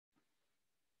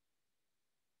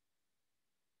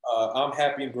I'm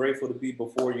happy and grateful to be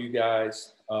before you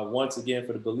guys once again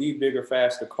for the Believe Bigger,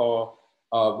 Faster call.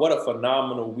 What a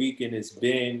phenomenal weekend it's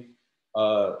been.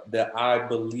 The I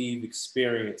Believe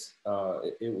experience,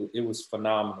 it was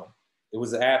phenomenal. It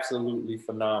was absolutely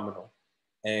phenomenal.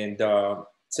 And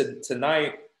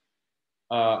tonight,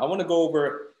 I want to go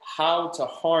over how to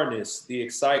harness the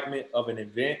excitement of an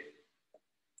event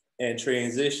and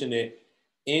transition it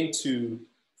into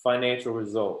financial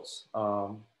results.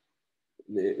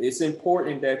 It's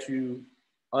important that you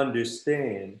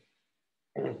understand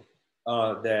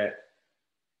that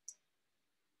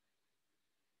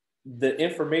the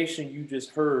information you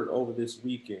just heard over this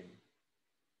weekend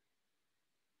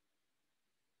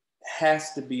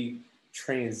has to be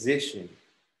transitioned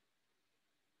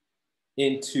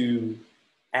into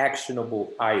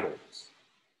actionable items.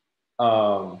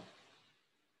 I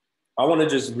want to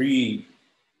just read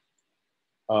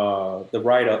the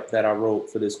write-up that I wrote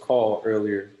for this call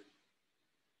earlier,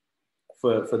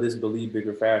 for this Believe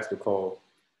Bigger, Faster call.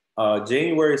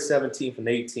 January 17th and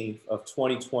 18th of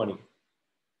 2020,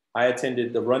 I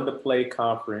attended the Run to Play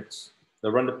conference, the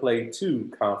Run to Play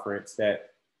 2 conference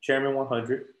that Chairman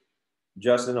 100,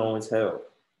 Justin Owens held.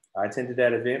 I attended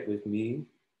that event with me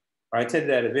and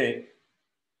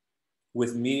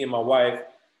my wife,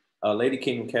 Lady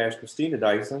MrKingdomKash, Christina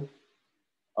Dyson,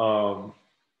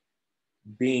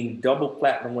 being double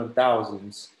platinum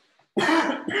 1000s,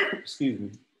 excuse me,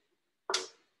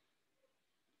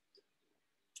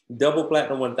 double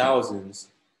platinum 1000s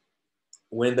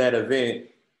when that event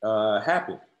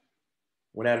happened,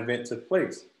 when that event took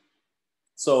place.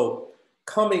 So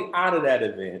coming out of that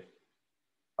event,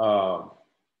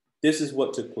 this is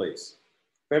what took place.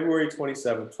 February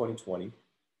 27, 2020,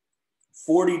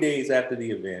 40 days after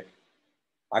the event,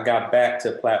 I got back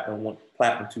to platinum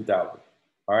 2000, all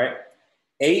right?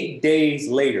 8 days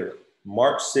later,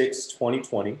 March 6,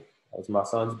 2020, that was my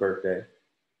son's birthday,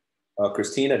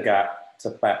 Christina got to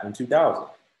platinum 2000,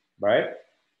 right?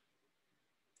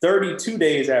 32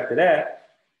 days after that,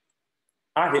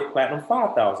 I hit platinum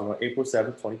 5000 on April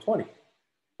 7th, 2020,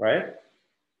 right?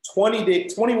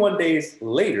 21 days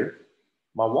later,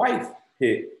 my wife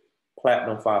hit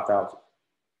platinum 5000.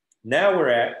 Now we're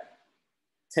at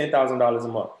 $10,000 a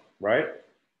month, right?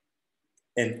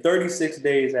 And 36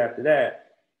 days after that,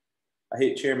 I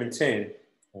hit Chairman 10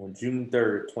 on June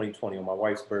 3rd, 2020, on my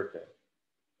wife's birthday,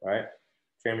 right?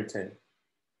 Chairman 10.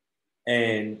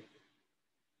 And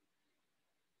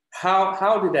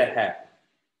how did that happen?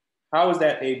 How was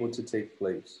that able to take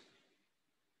place,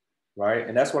 right?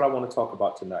 And that's what I want to talk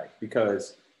about tonight,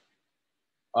 because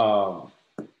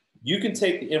you can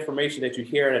take the information that you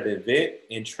hear at an event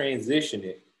and transition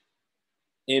it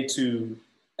into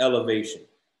elevation.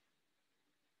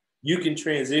 You can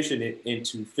transition it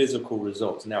into physical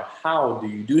results. Now, how do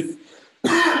you do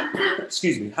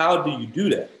excuse me, how do you do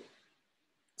that?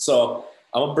 So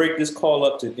I'm gonna break this call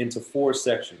up into 4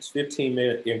 sections,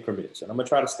 15-minute increments, and I'm gonna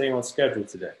try to stay on schedule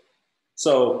today.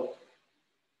 So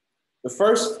the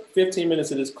first 15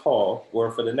 minutes of this call, or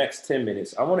for the next 10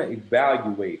 minutes, I wanna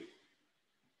evaluate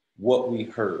what we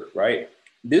heard, right?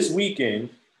 This weekend,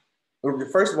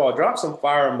 first of all, drop some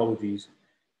fire emojis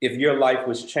if your life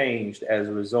was changed as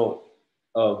a result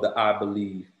of the I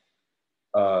Believe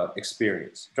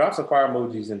experience. Drop some fire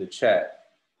emojis in the chat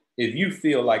if you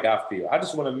feel like I feel. I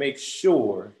just want to make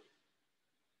sure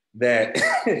that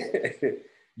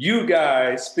you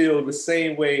guys feel the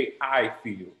same way I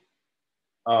feel.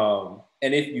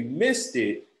 And if you missed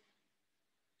it,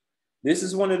 this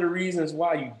is one of the reasons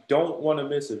why you don't want to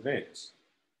miss events.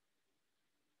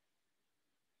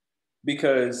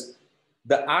 Because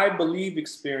the I Believe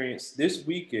experience this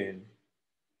weekend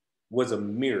was a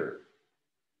mirror.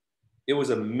 It was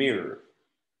a mirror.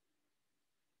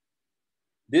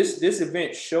 This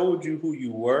event showed you who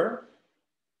you were,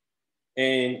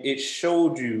 and it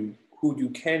showed you who you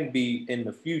can be in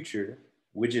the future,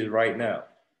 which is right now.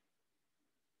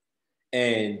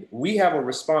 And we have a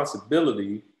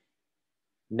responsibility,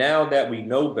 now that we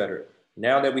know better,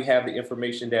 now that we have the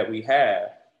information that we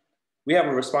have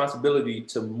a responsibility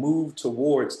to move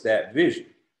towards that vision,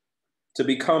 to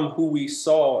become who we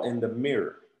saw in the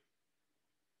mirror.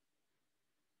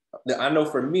 I know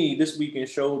for me, this weekend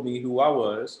showed me who I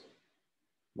was,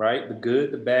 right? The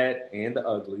good, the bad, and the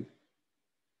ugly.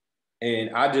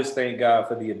 And I just thank God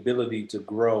for the ability to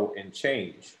grow and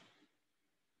change.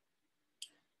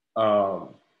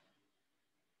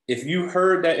 If you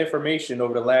heard that information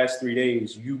over the last 3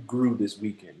 days, you grew this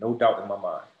weekend, no doubt in my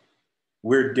mind.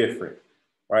 We're different,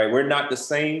 right? We're not the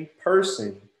same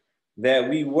person that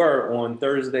we were on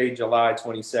Thursday, July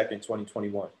 22nd,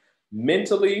 2021.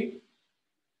 Mentally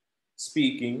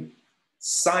speaking,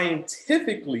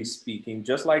 Scientifically speaking,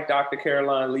 just like Dr.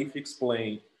 Caroline Leaf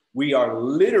explained, we are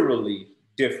literally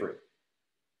different.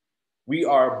 We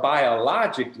are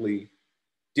biologically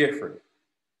different,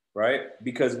 right?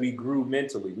 Because we grew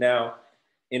mentally. Now,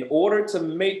 in order to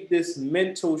make this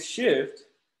mental shift,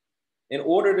 in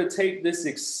order to take this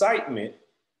excitement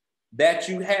that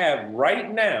you have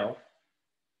right now,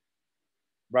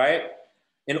 right?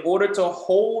 In order to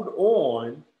hold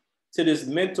on to this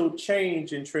mental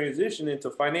change and transition into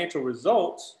financial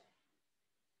results,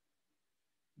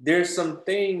 there's some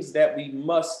things that we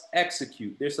must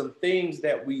execute. There's some things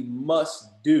that we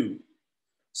must do.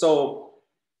 So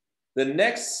the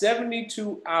next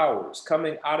 72 hours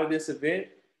coming out of this event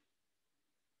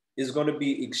is going to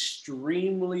be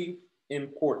extremely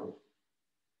important.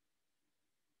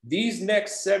 These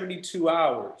next 72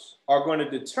 hours are going to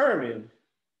determine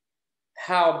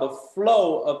how the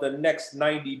flow of the next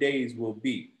 90 days will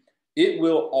be. It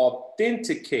will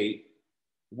authenticate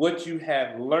what you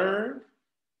have learned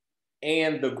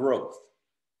and the growth.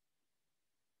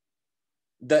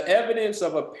 The evidence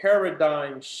of a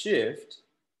paradigm shift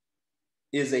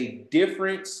is a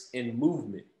difference in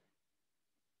movement,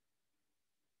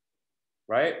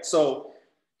 right? So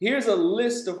here's a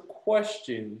list of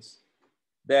questions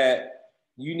that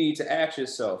you need to ask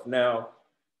yourself. Now,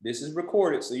 this is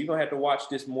recorded, so you're gonna have to watch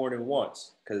this more than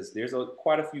once because there's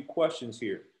quite a few questions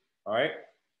here, all right?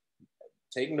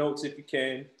 Take notes if you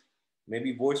can.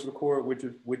 Maybe voice record with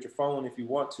your phone if you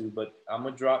want to, but I'm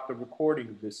gonna drop the recording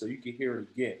of this so you can hear it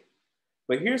again.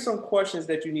 But here's some questions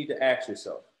that you need to ask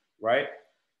yourself, right?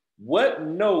 What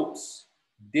notes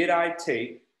did I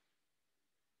take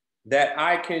that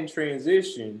I can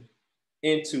transition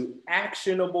into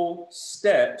actionable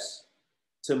steps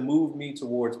to move me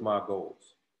towards my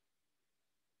goals?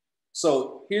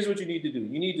 So here's what you need to do.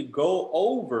 You need to go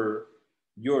over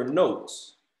your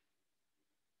notes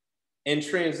and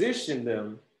transition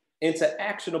them into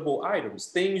actionable items,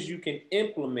 things you can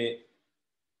implement,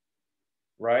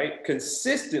 right,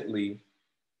 consistently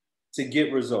to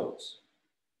get results.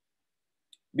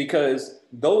 Because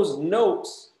those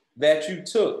notes that you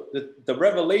took, the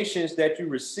revelations that you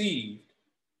received,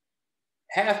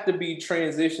 have to be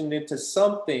transitioned into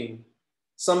something,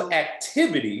 some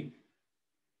activity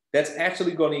that's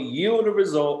actually going to yield a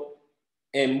result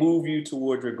and move you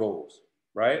toward your goals,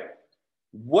 right?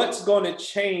 What's going to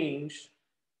change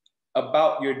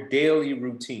about your daily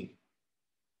routine,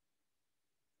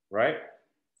 right?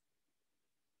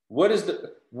 What is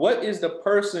the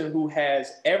person who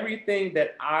has everything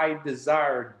that I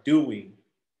desire doing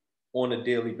on a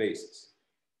daily basis?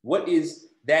 What is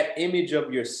that image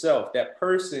of yourself, that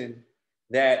person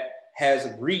that has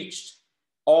reached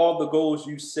all the goals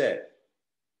you set?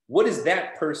 What is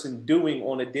that person doing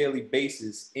on a daily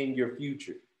basis in your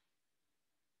future?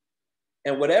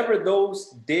 And whatever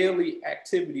those daily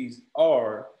activities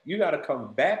are, you got to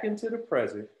come back into the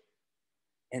present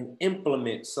and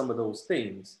implement some of those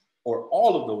things or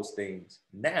all of those things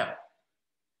now.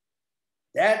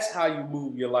 That's how you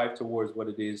move your life towards what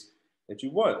it is that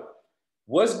you want.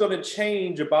 What's going to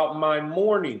change about my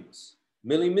mornings?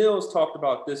 Millie Mills talked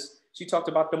about this. She talked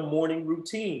about the morning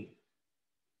routine.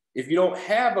 If you don't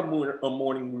have a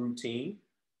morning routine,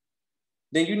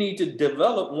 then you need to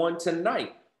develop one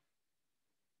tonight.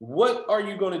 What are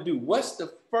you going to do? What's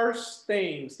the first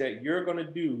things that you're going to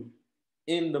do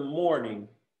in the morning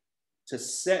to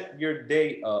set your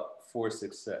day up for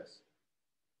success?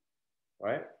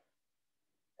 Right?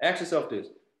 Ask yourself this.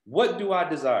 What do I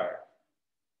desire?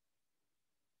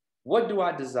 What do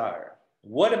I desire?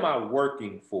 What am I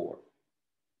working for?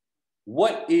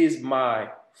 What is my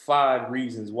 5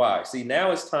 reasons why? See,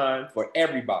 now it's time for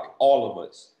everybody, all of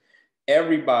us.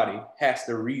 Everybody has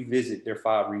to revisit their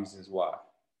 5 reasons why.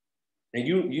 And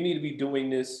you need to be doing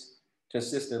this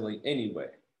consistently anyway,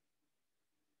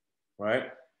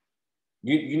 right?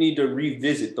 You need to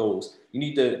revisit those. You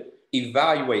need to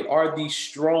evaluate, are these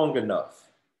strong enough?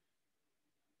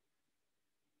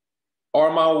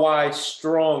 Are my whys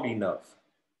strong enough?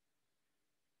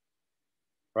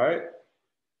 Right?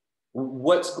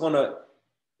 What's going to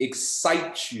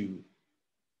excite you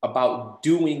about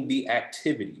doing the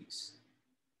activities?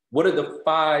 What are the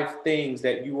 5 things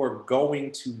that you are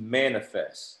going to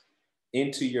manifest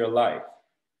into your life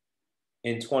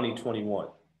in 2021?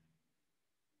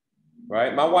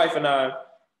 Right? My wife and I,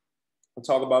 I'll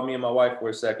talk about me and my wife for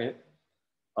a second.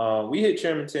 We hit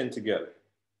Chairman 10 together.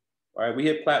 Right? We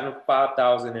hit Platinum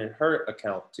 5,000 in her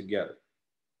account together.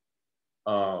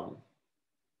 But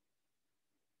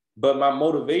my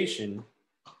motivation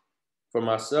for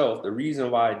myself, the reason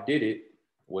why I did it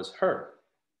was her,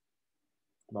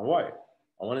 my wife.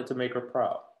 I wanted to make her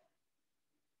proud.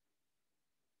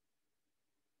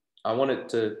 I wanted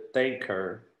to thank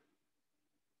her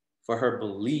for her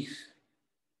belief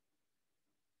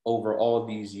over all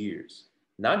these years.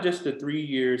 Not just the 3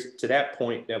 years to that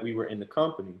point that we were in the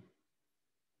company,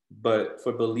 but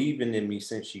for believing in me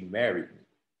since she married me.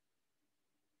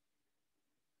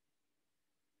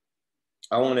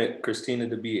 I wanted Christina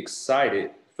to be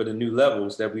excited for the new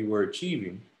levels that we were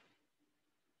achieving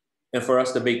and for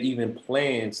us to make even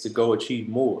plans to go achieve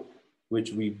more,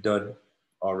 which we've done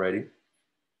already,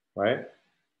 right?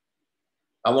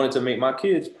 I wanted to make my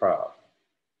kids proud.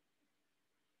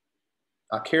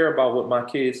 I care about what my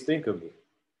kids think of me.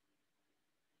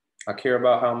 I care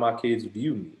about how my kids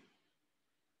view me,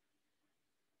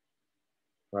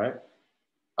 right?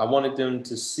 I wanted them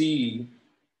to see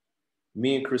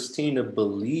me and Christina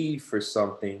believe for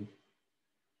something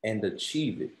and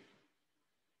achieve it.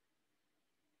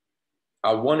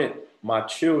 I wanted my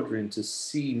children to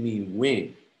see me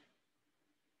win.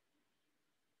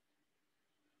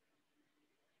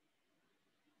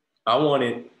 I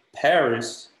wanted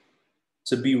Paris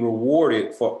to be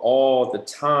rewarded for all the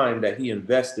time that he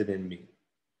invested in me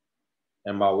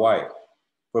and my wife,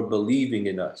 for believing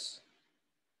in us.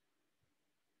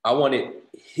 I wanted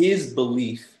his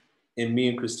belief in me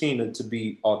and Christina to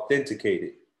be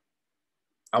authenticated.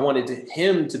 I wanted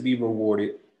him to be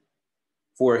rewarded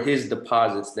for his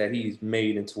deposits that he's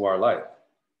made into our life,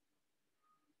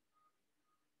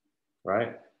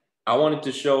 right? I wanted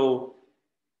to show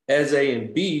Eze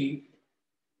and B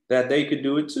that they could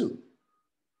do it too.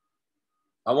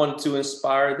 I wanted to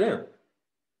inspire them.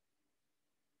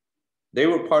 They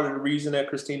were part of the reason that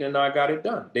Christina and I got it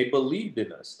done. They believed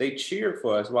in us. They cheered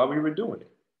for us while we were doing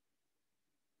it.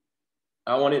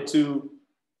 I wanted to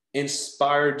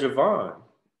inspire Javon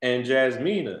and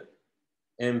Jasmina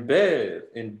and Bev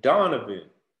and Donovan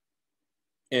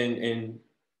and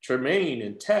Tremaine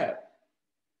and Tap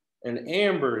and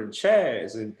Amber and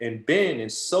Chaz and Ben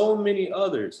and so many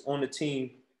others on the team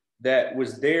that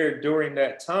was there during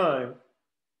that time,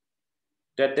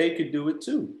 that they could do it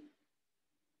too.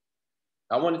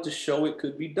 I wanted to show it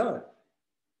could be done.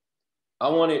 I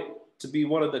wanted to be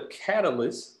one of the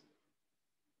catalysts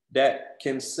that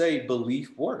can say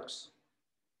belief works.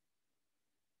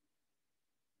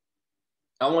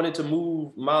 I wanted to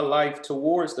move my life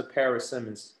towards the Paris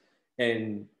Simmons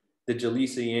and the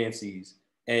Jaleesa Yanceys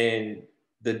and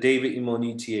the David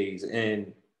Imonitiers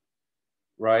and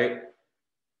right,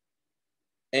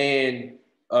 and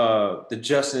the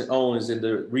Justin Owens and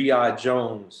the Riyad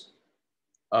Jones,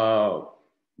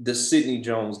 the Sidney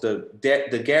Jones, the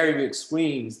Gary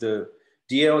McSweens, the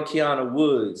DL Kiana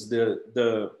Woods,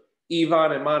 the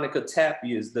Yvonne and Monica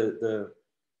Tapias, the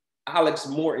Alex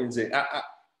Mortons. And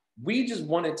we just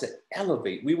wanted to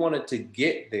elevate. We wanted to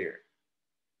get there.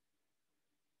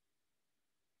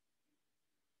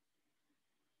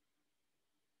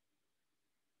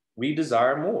 We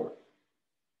desire more.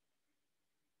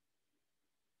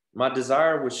 My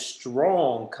desire was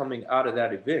strong coming out of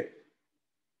that event.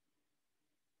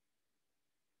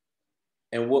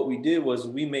 And what we did was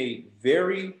we made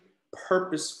very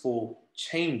purposeful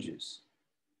changes.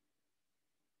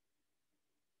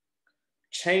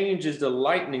 Change is the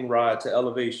lightning rod to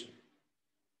elevation.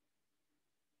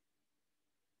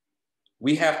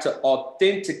 We have to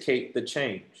authenticate the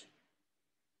change.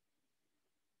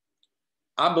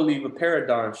 I believe a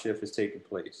paradigm shift is taking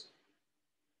place.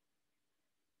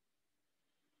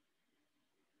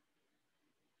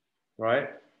 Right?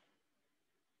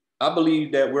 I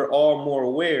believe that we're all more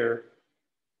aware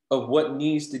of what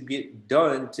needs to get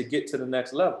done to get to the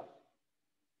next level.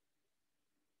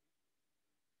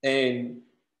 And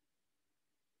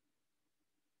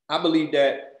I believe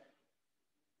that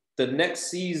the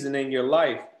next season in your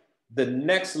life, the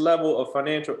next level of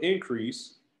financial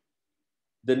increase,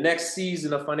 the next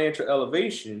season of financial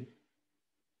elevation,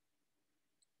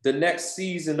 the next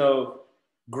season of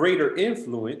greater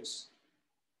influence,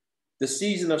 the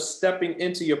season of stepping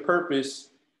into your purpose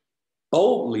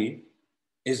boldly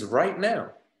is right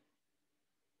now.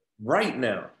 Right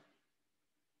now.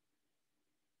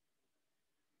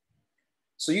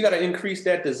 So you got to increase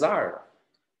that desire,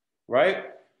 right?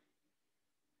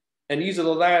 And these are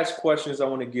the last questions I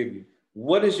want to give you.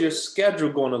 What is your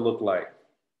schedule going to look like?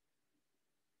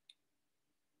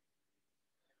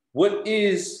 What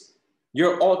is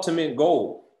your ultimate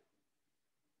goal?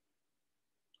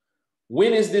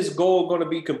 When is this goal going to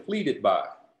be completed by?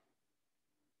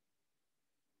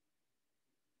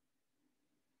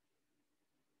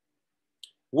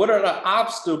 What are the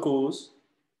obstacles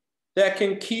that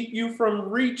can keep you from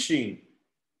reaching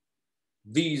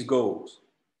these goals?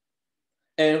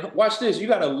 And watch this, you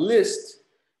got to list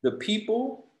the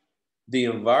people, the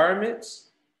environments,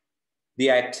 the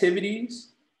activities,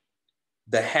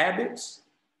 the habits,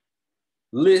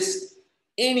 list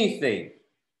anything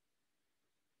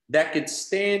that could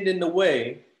stand in the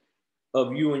way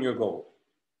of you and your goal.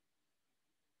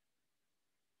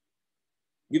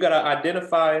 You got to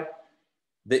identify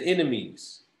the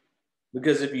enemies,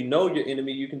 because if you know your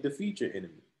enemy, you can defeat your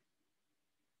enemy.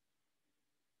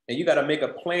 And you got to make a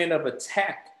plan of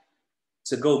attack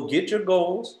to go get your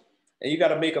goals, and you got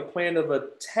to make a plan of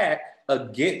attack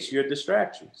against your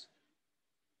distractions.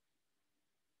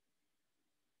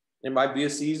 It might be a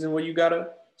season where you got to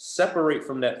separate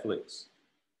from Netflix.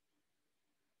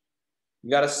 You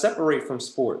got to separate from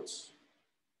sports.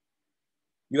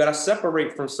 You got to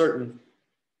separate from certain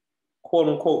quote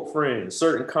unquote friends,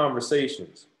 certain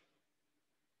conversations,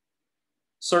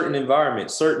 certain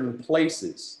environments, certain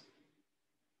places.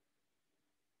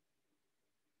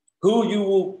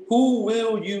 Who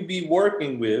will you be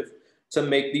working with to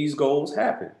make these goals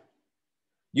happen?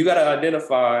 You got to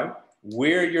identify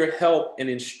where your help and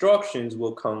instructions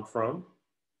will come from.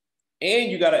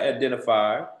 And you got to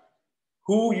identify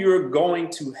who you're going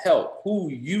to help, who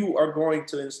you are going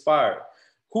to inspire,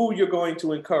 who you're going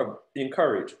to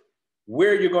encourage,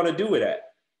 where you're going to do it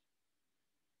at.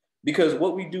 Because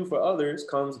what we do for others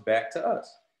comes back to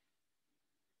us.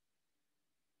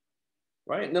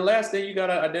 Right? And the last thing you got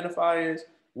to identify is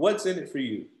what's in it for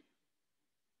you.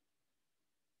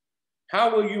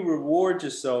 How will you reward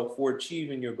yourself for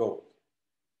achieving your goals?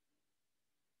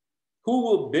 Who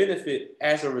will benefit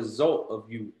as a result of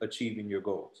you achieving your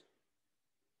goals?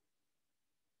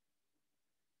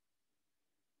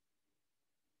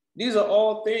 These are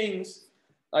all things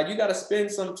you got to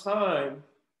spend some time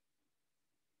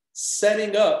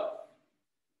setting up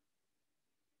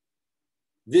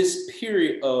this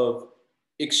period of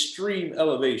extreme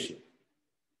elevation.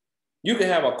 You can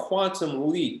have a quantum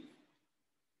leap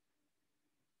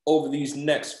over these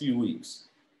next few weeks.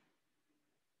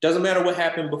 Doesn't matter what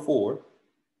happened before.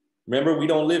 Remember, we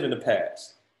don't live in the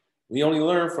past. We only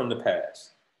learn from the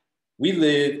past. We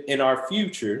live in our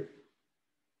future,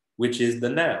 which is the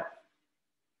now.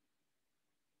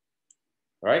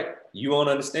 Right? You won't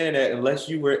understand that unless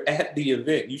you were at the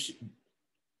event.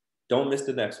 Don't miss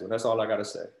the next one. That's all I got to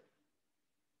say.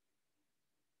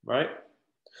 Right?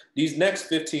 These next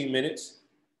 15 minutes,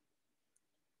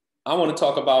 I want to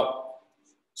talk about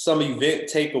some event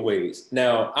takeaways.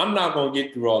 Now, I'm not going to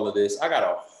get through all of this. I got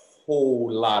a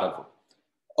whole lot of them.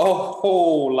 A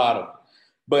whole lot of them.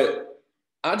 But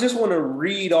I just want to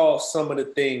read off some of the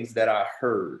things that I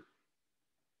heard.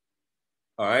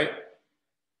 All right?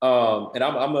 And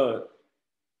I'm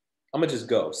gonna just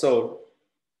go. So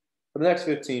for the next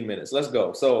 15 minutes, let's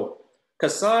go. So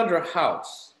Cassandra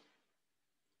House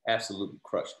absolutely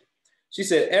crushed it. She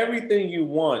said, everything you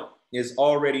want is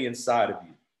already inside of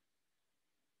you.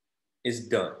 It's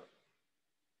done.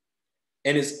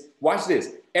 And watch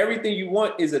this, everything you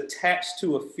want is attached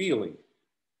to a feeling.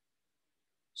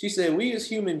 She said, we as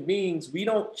human beings, we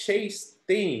don't chase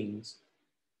things.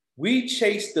 We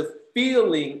chase the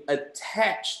feeling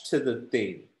attached to the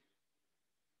thing.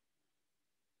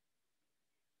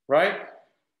 Right?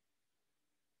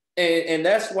 And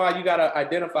that's why you got to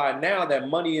identify now that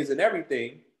money isn't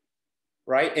everything,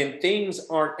 right? And things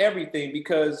aren't everything,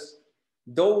 because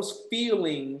those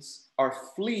feelings are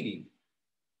fleeting.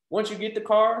 Once you get the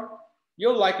car,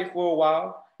 you'll like it for a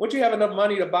while. Once you have enough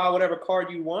money to buy whatever car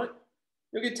you want,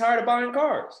 you'll get tired of buying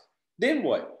cars. Then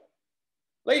what?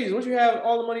 Ladies, once you have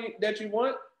all the money that you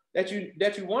want,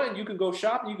 and you can go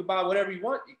shopping, you can buy whatever you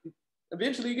want.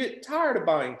 Eventually you get tired of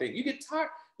buying things. You get tired,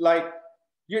 like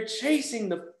you're chasing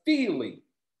the feeling.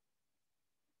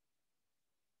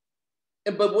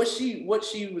 But what she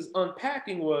was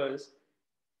unpacking was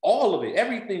all of it,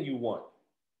 everything you want.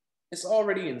 It's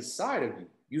already inside of you.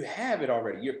 You have it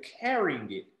already. You're carrying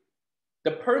it.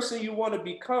 The person you want to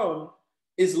become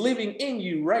is living in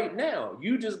you right now.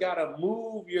 You just got to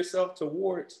move yourself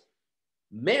towards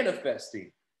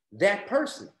manifesting that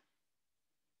person.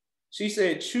 She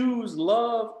said, choose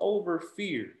love over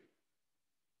fear.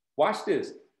 Watch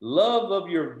this. Love of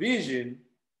your vision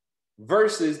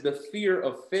versus the fear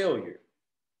of failure.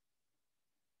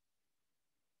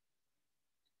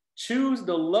 Choose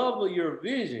the love of your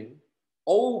vision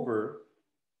over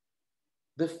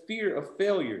the fear of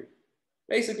failure.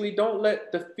 Basically, don't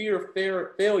let the fear of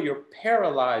failure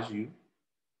paralyze you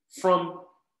from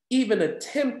even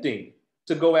attempting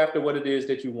to go after what it is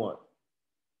that you want.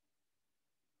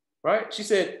 Right? She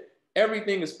said,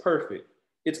 everything is perfect.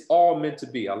 It's all meant to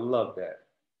be. I love that.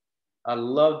 I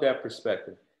love that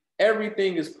perspective.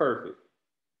 Everything is perfect.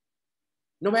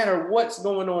 No matter what's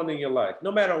going on in your life,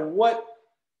 no matter what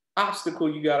obstacle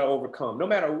you got to overcome, no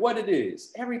matter what it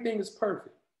is. Everything is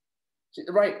perfect,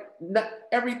 right? Not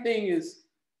everything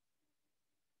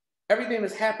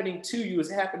that's happening to you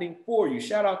is happening for you.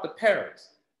 Shout out to Paris.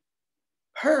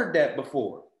 Heard that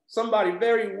before. Somebody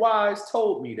very wise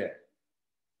told me that.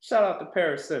 Shout out to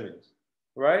Paris Simmons,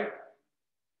 right?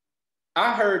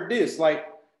 I heard this, like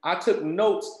I took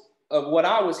notes of what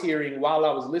I was hearing while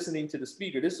I was listening to the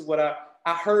speaker. This is what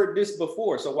I heard this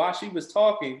before. So while she was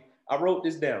talking, I wrote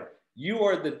this down. You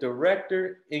are the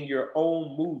director in your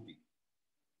own movie.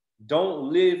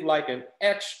 Don't live like an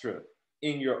extra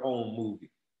in your own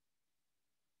movie.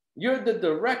 You're the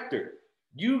director.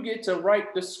 You get to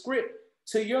write the script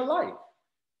to your life.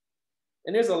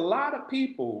 And there's a lot of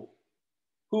people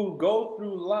who go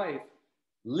through life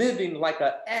living like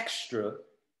an extra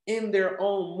in their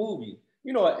own movie.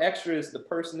 You know, an extra is the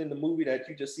person in the movie that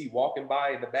you just see walking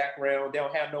by in the background. They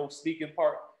don't have no speaking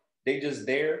part. They just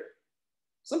there.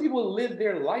 Some people live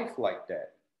their life like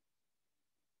that.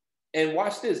 And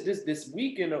watch this. This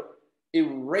weekend, it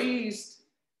raised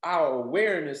our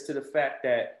awareness to the fact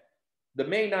that the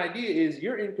main idea is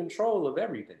you're in control of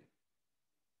everything.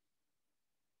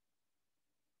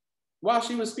 While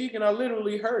she was speaking, I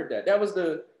literally heard that. That was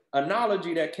the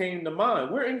analogy that came to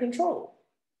mind. We're in control.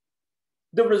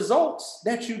 The results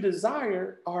that you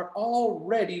desire are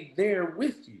already there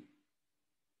with you.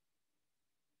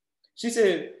 She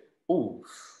said, ooh.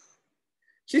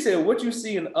 She said, what you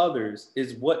see in others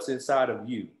is what's inside of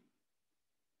you.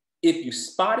 If you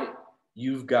spot it,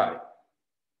 you've got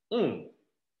it.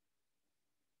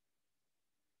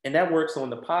 And that works on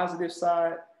the positive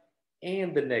side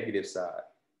and the negative side.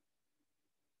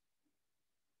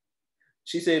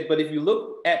 She said, but if you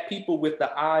look at people with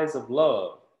the eyes of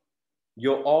love,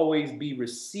 you'll always be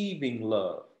receiving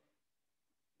love.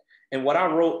 And what I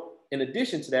wrote in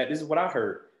addition to that, this is what I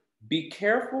heard. Be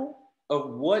careful of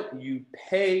what you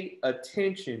pay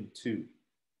attention to.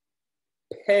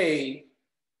 Pay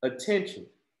attention.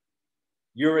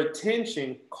 Your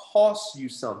attention costs you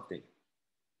something.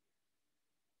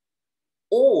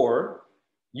 Or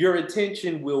your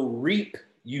attention will reap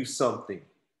you something.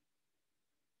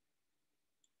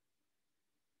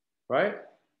 Right?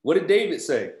 What did David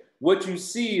say? What you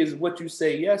see is what you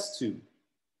say yes to.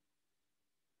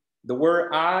 The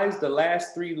word eyes, the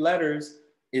last three letters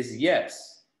is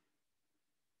yes.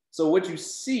 So what you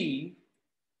see,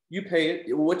 you pay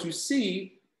it. What you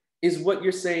see is what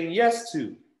you're saying yes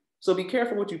to. So be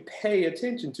careful what you pay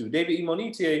attention to. David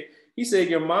Imonitier, he said,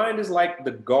 your mind is like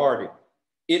the garden.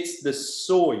 It's the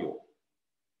soil.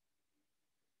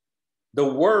 The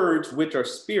words, which are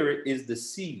spirit, is the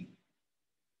seed.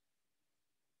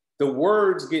 The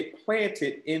words get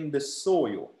planted in the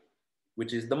soil,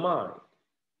 which is the mind.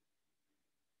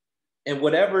 And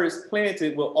whatever is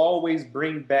planted will always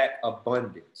bring back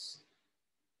abundance.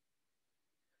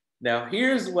 Now,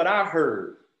 here's what I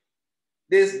heard.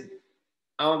 This,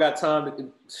 I don't got time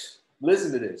to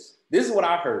listen to this. This is what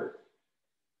I heard.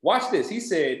 Watch this. He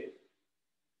said,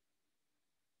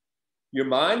 your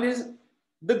mind is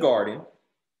the garden,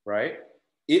 right?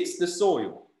 It's the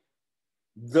soil.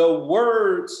 The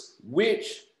words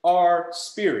which are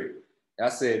spirit. I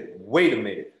said, wait a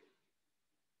minute.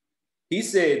 He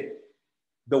said,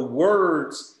 the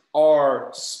words are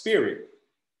spirit.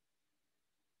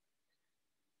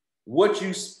 What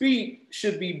you speak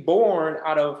should be born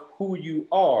out of who you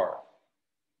are,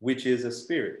 which is a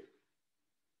spirit.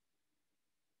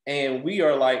 And we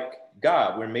are like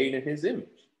God. We're made in his image,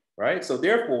 right? So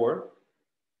therefore,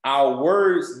 our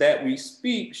words that we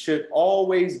speak should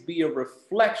always be a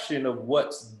reflection of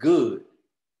what's good.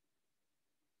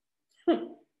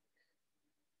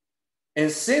 And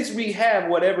since we have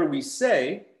whatever we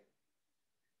say,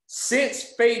 since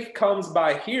faith comes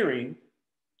by hearing,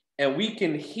 and we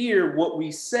can hear what we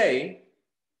say,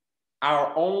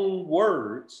 our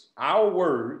words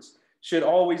should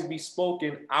always be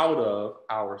spoken out of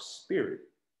our spirit.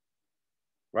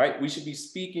 Right? We should be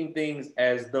speaking things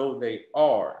as though they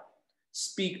are.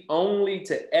 Speak only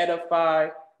to edify,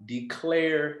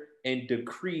 declare, and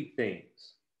decree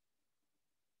things.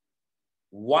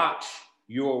 Watch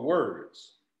your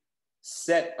words.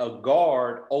 Set a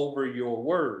guard over your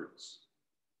words.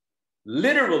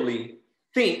 Literally,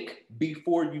 think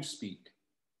before you speak.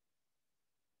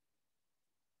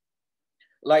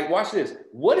 Like, watch this.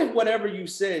 What if whatever you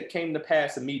said came to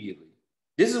pass immediately?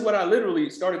 This is what I literally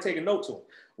started taking notes on.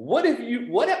 What if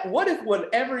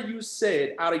whatever you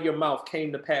said out of your mouth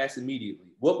came to pass immediately?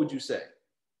 What would you say?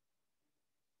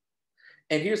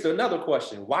 And here's another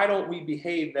question. Why don't we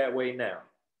behave that way now?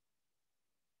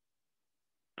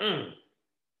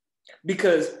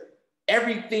 Because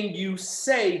everything you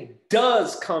say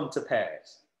does come to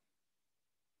pass.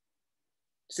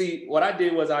 See, what I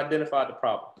did was I identified the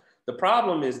problem. The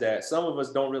problem is that some of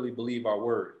us don't really believe our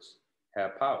words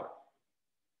have power.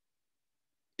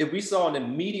 If we saw an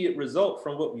immediate result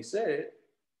from what we said,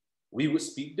 we would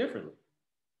speak differently.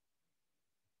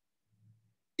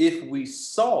 If we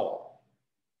saw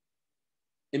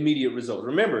immediate results.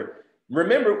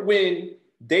 Remember when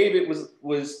David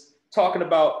was talking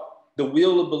about the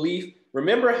will of belief.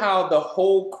 Remember how the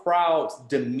whole crowd's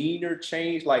demeanor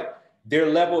changed? Like their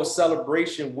level of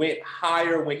celebration went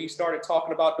higher when he started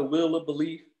talking about the will of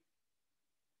belief.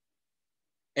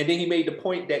 And then he made the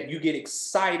point that you get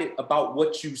excited about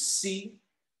what you see.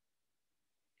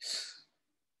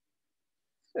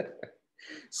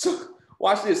 So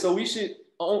watch this. So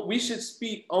we should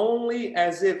speak only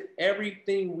as if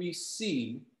everything we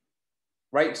see,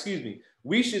 right? Excuse me.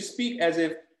 We should speak as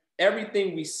if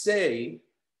everything we say,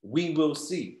 we will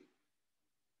see.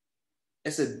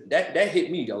 That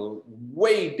hit me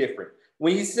way different.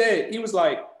 When he said, he was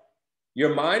like,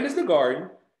 your mind is the garden,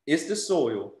 it's the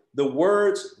soil. The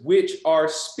words which are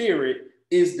spirit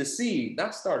is the seed. And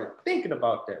I started thinking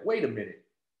about that. Wait a minute.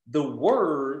 The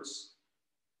words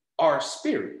are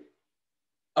spirit.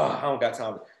 Oh, I don't got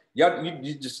time. Y'all,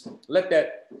 you just let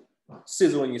that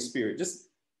sizzle in your spirit. Just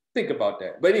think about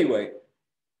that. But anyway,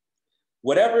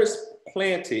 whatever is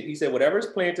planted, he said, whatever is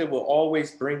planted will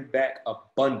always bring back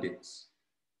abundance.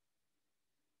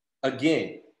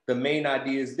 Again, the main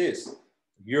idea is this: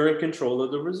 you're in control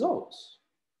of the results.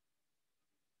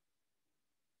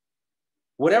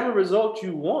 Whatever result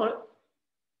you want,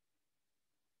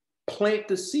 plant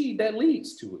the seed that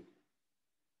leads to it.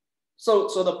 So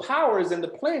the power is in the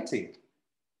planting.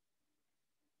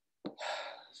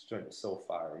 This joint is so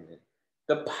fiery, man.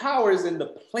 The power is in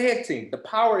the planting. The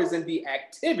power is in the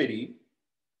activity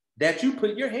that you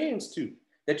put your hands to,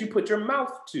 that you put your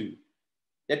mouth to,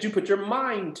 that you put your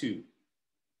mind to.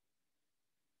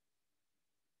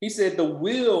 He said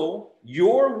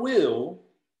your will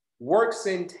works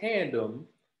in tandem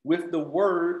with the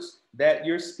words that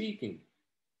you're speaking.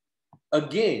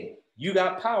 Again, you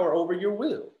got power over your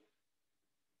will.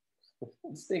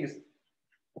 This thing is,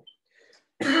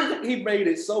 he made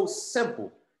it so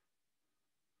simple.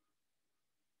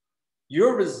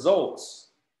 Your results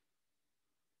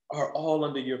are all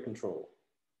under your control.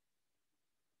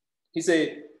 He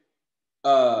said,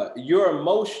 your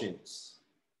emotions,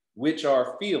 which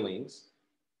are feelings,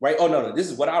 right? Oh, no, this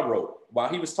is what I wrote. While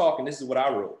he was talking, this is what I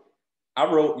wrote. I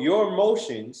wrote, your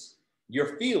emotions,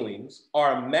 your feelings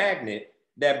are a magnet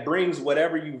that brings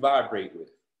whatever you vibrate with.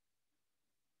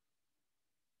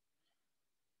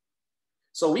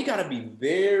 So we got to be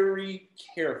very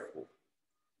careful,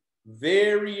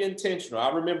 very intentional. I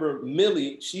remember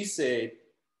Millie, she said,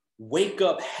 wake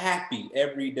up happy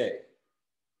every day.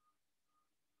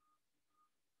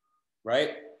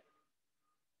 Right?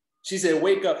 She said,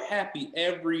 wake up happy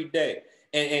every day.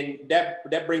 And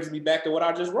that brings me back to what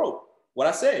I just wrote. What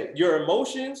I said, your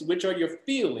emotions, which are your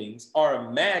feelings, are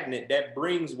a magnet that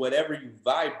brings whatever you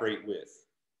vibrate with.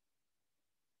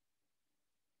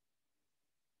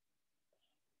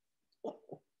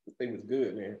 This thing was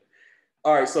good, man.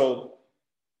 All right, so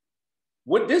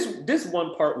what this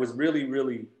one part was really,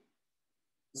 really,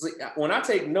 when I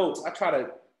take notes, I try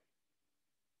to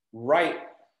write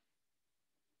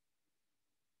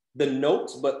the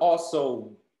notes, but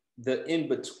also the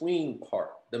in-between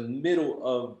part, the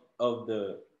middle of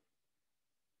the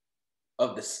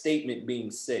statement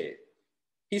being said.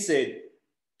 He said,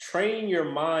 train your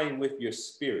mind with your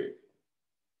spirit.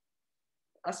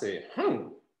 I said,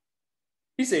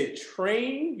 He said,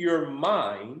 train your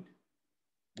mind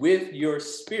with your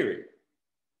spirit.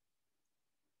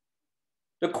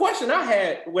 The question I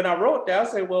had when I wrote that, I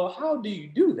said, well, how do you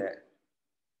do that?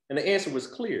 And the answer was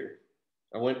clear.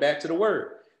 I went back to the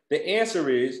word. The answer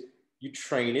is you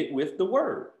train it with the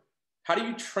word. How do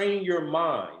you train your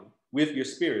mind with your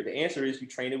spirit? The answer is you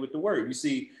train it with the word. You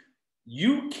see,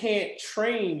 you can't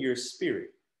train your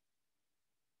spirit.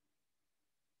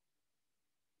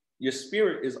 Your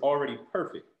spirit is already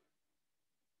perfect.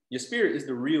 Your spirit is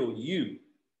the real you.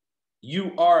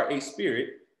 You are a spirit.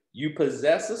 You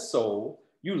possess a soul.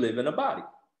 You live in a body,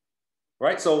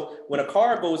 right? So when a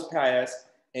car goes past,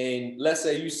 and let's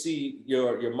say you see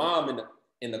your mom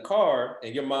in the car,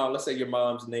 and your mom, let's say your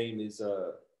mom's name is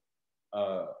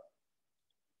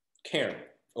Karen,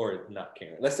 or not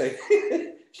Karen. Let's say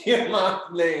your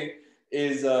mom's name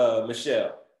is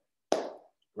Michelle,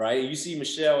 right? You see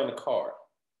Michelle in the car,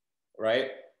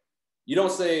 right? You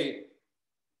don't say,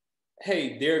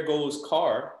 hey, there goes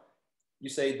car. You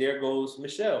say, there goes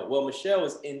Michelle. Well, Michelle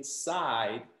is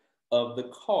inside of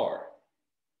the car.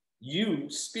 You,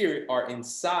 spirit, are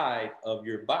inside of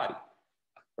your body,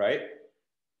 right?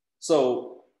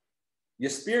 So your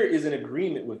spirit is in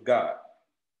agreement with God.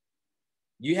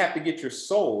 You have to get your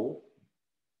soul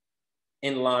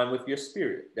in line with your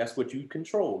spirit. That's what you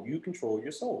control. You control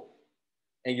your soul.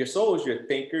 And your soul is your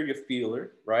thinker, your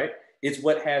feeler, right? It's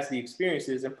what has the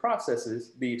experiences and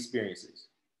processes the experiences.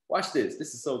 Watch this.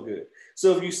 This is so good.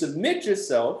 So if you submit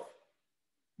yourself,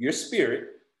 your spirit,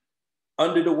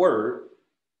 under the word,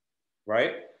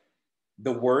 right?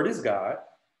 The word is God.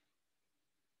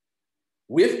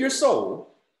 With your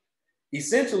soul,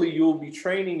 essentially you'll be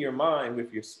training your mind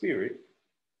with your spirit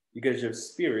because your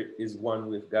spirit is one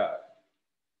with God.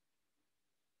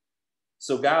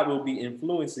 So God will be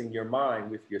influencing your mind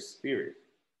with your spirit.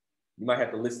 You might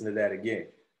have to listen to that again.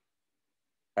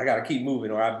 I got to keep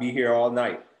moving or I'll be here all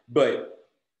night. But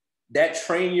that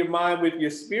train your mind with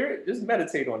your spirit, just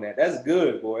meditate on that. That's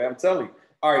good, boy. I'm telling you.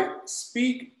 All right,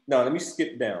 speak. No, let me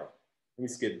skip down. Let me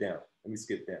skip down.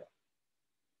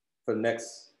 For the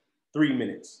next 3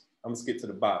 minutes, I'm going to skip to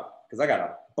the bottom because I got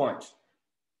a bunch.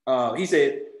 He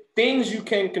said, things you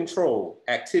can control,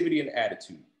 activity and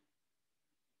attitude.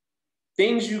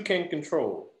 Things you can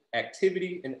control,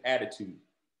 activity and attitude.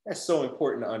 That's so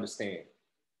important to understand.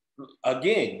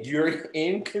 Again, you're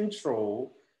in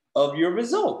control of your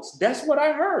results. That's what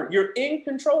I heard. You're in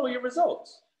control of your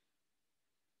results.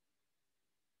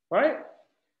 Right?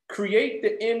 Create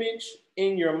the image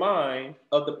in your mind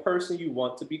of the person you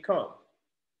want to become.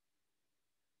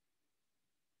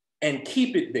 And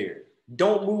keep it there.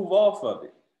 Don't move off of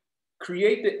it.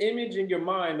 Create the image in your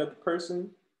mind of the person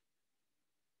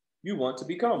you want to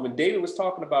become. When David was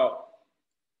talking about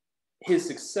his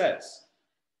success,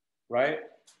 right?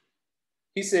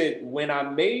 He said, when I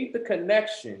made the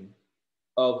connection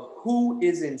of who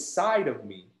is inside of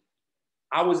me,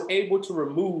 I was able to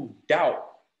remove doubt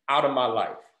out of my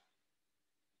life.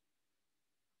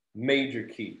 Major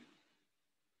key.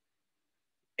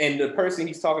 And the person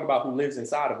he's talking about who lives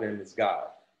inside of him is God.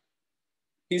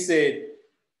 He said,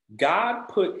 God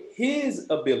put his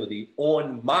ability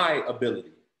on my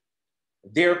ability.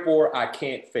 Therefore, I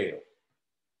can't fail.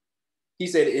 He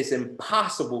said, it's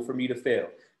impossible for me to fail.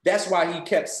 That's why he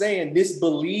kept saying this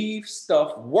belief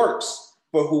stuff works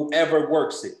for whoever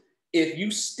works it. If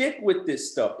you stick with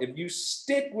this stuff, if you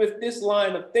stick with this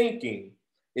line of thinking,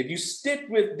 if you stick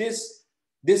with this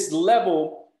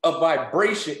level of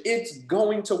vibration, it's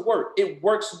going to work. It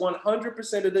works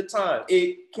 100% of the time.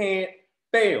 It can't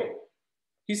fail.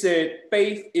 He said,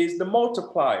 faith is the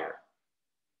multiplier.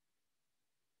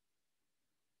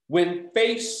 When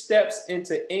faith steps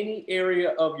into any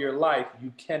area of your life,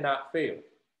 you cannot fail.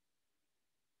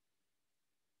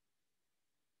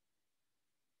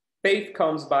 Faith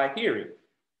comes by hearing.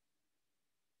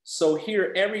 So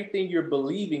hear everything you're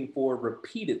believing for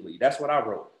repeatedly. That's what I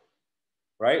wrote,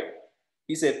 right?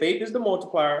 He said, faith is the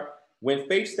multiplier. When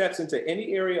faith steps into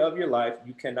any area of your life,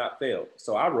 you cannot fail.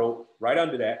 So I wrote right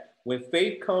under that, when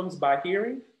faith comes by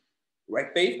hearing,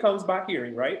 right? Faith comes by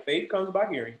hearing, right? Faith comes by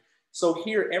hearing. So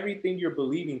hear everything you're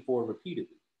believing for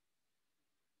repeatedly.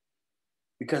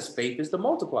 Because faith is the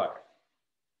multiplier.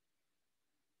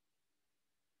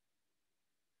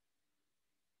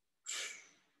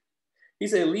 He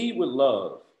said, lead with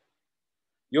love.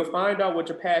 You'll find out what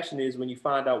your passion is when you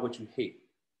find out what you hate.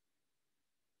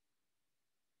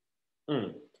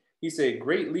 He said,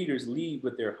 great leaders lead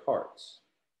with their hearts.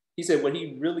 He said, what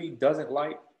he really doesn't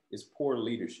like is poor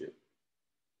leadership.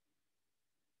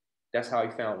 That's how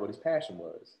he found what his passion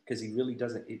was, because he really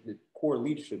doesn't, the poor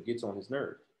leadership gets on his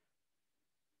nerves.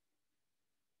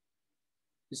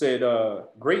 He said,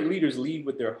 great leaders lead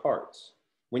with their hearts.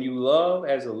 When you love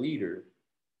as a leader,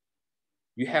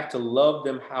 you have to love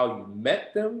them how you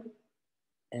met them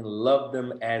and love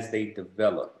them as they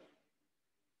develop.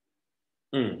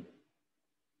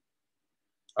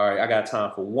 All right, I got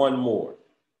time for one more.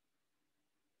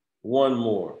 One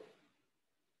more.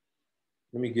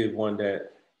 Let me give one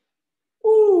that.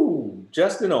 Ooh,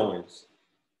 Justin Owens.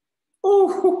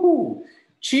 Ooh,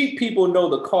 cheap people know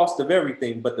the cost of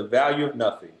everything, but the value of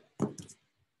nothing.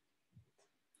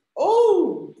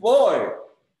 Oh, boy.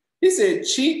 He said,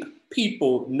 cheap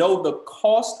people know the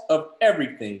cost of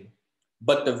everything,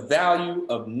 but the value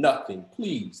of nothing.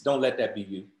 Please don't let that be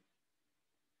you.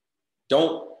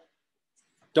 Don't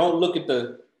look at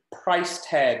the price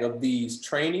tag of these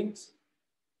trainings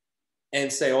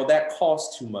and say, oh, that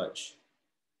costs too much,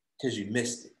 because you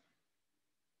missed it.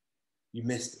 You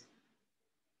missed it.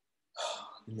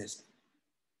 You missed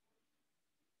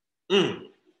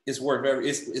it. It's worth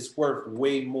it's worth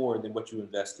way more than what you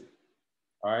invested.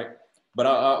 All right. But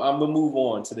I'm gonna move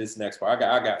on to this next part.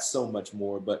 I got so much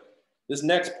more, but this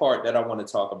next part that I want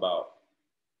to talk about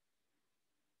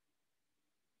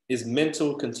is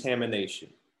mental contamination.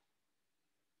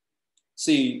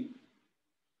 See,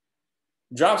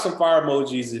 drop some fire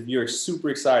emojis if you're super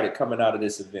excited coming out of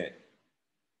this event.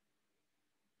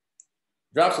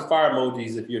 Drop some fire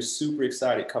emojis if you're super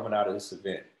excited coming out of this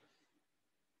event.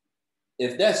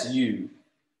 If that's you,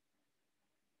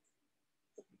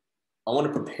 I want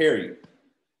to prepare you,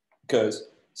 because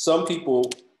some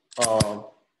people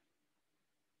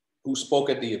who spoke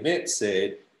at the event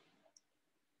said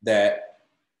that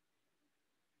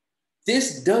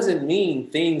this doesn't mean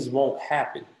things won't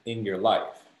happen in your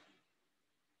life.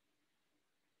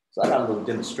 So I got a little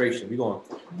demonstration.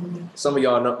 Some of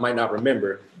y'all might not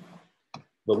remember,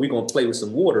 but we're going to play with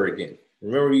some water again.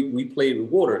 Remember, we played with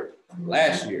water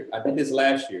last year. I did this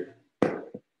last year,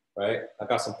 right? I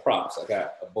got some props. I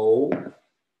got a bowl.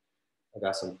 I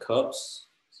got some cups,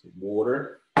 some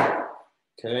water.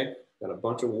 Okay, got a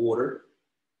bunch of water.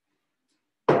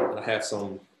 And I have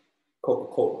some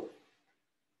Coca-Cola.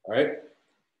 All right.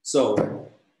 So,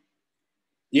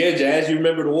 yeah, Jazz, you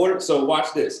remember the water? So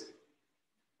watch this.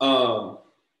 We're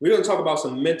going to talk about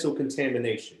some mental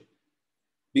contamination,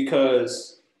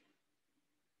 because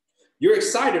you're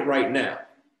excited right now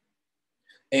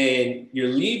and you're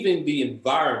leaving the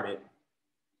environment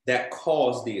that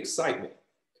caused the excitement.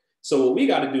 So what we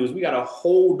got to do is we got to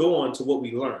hold on to what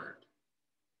we learned,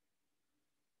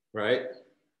 right?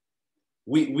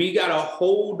 We got to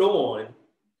hold on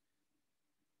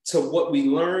to what we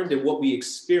learned and what we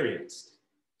experienced,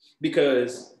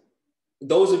 because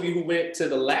those of you who went to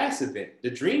the last event, the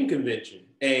Dream Convention,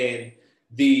 and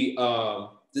the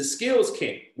skills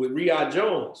camp with Riyad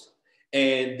Jones,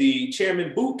 and the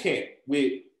Chairman Boot Camp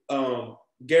with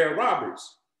Garrett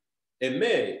Roberts and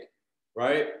Meg,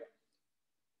 right?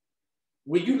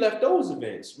 When you left those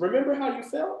events, remember how you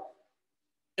felt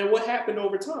and what happened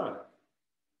over time?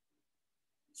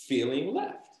 Feeling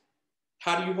left.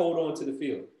 How do you hold on to the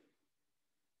feeling?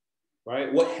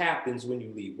 Right? What happens when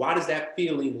you leave? Why does that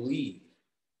feeling leave?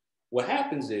 What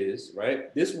happens is,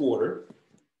 right, this water,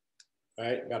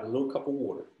 right, got a little cup of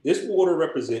water. This water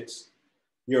represents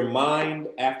your mind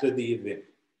after the event.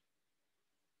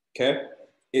 Okay?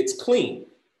 It's clean.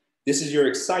 This is your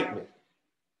excitement,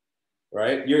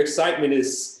 right? Your excitement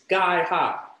is sky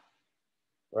high,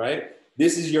 right?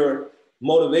 This is your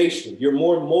motivation. You're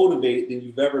more motivated than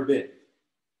you've ever been.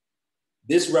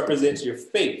 This represents your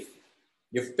faith.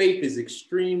 Your faith is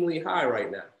extremely high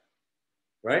right now,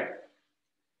 right?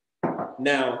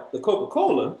 Now, the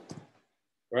Coca-Cola,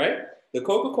 right? The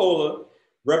Coca-Cola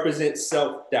represents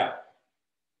self-doubt.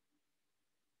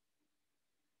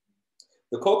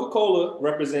 The Coca-Cola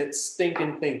represents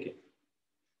stinking thinking.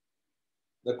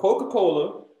 The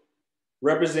Coca-Cola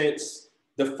represents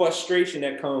the frustration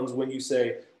that comes when you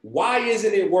say, why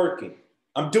isn't it working?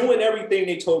 I'm doing everything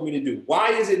they told me to do.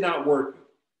 Why is it not working?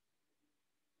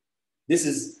 This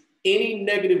is any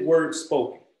negative word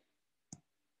spoken,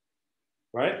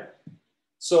 right?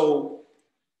 So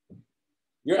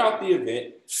you're out the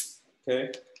event,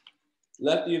 okay?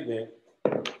 Left the event,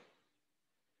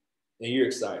 and you're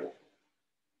excited.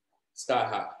 Sky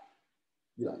high.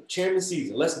 You're like, chairman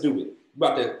season, let's do it. We're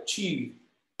about to achieve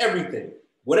everything.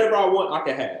 Whatever I want, I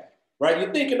can have, right?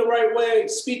 You're thinking the right way,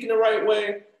 speaking the right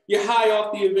way. You're high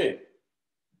off the event,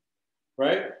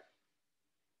 right?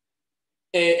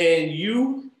 And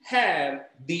you have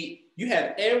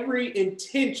every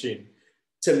intention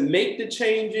to make the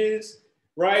changes,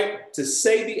 right? To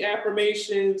say the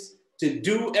affirmations, to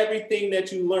do everything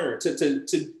that you learned,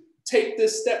 to take the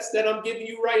steps that I'm giving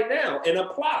you right now and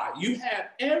apply. You have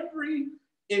every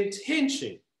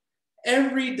intention,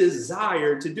 every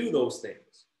desire to do those things.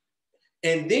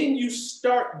 And then you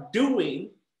start doing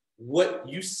what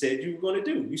you said you were going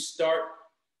to do. You start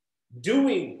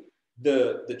doing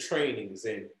the trainings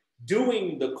and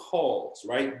doing the calls,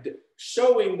 right?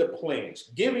 Showing the plans,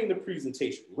 giving the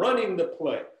presentation, running the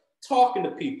play, talking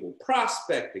to people,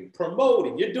 prospecting,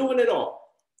 promoting. You're doing it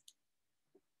all.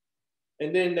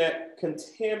 And then that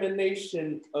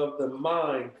contamination of the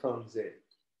mind comes in.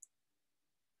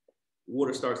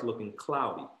 Water starts looking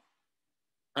cloudy.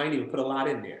 I ain't even put a lot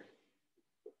in there.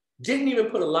 Didn't even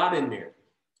put a lot in there,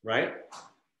 right?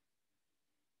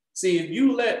 See, if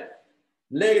you let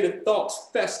negative thoughts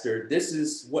fester, this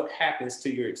is what happens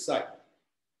to your excitement.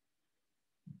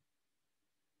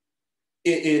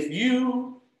 If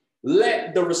you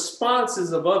let the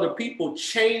responses of other people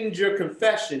change your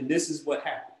confession, this is what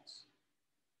happens.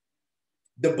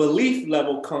 The belief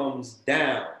level comes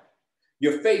down.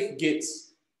 Your faith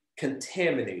gets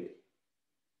contaminated.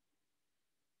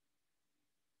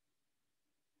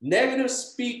 Negative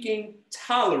speaking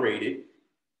tolerated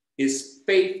is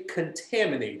faith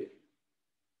contaminated.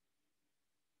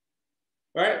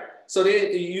 Right? So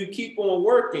then you keep on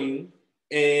working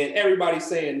and everybody's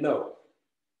saying no.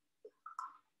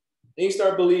 And you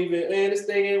start believing, man, this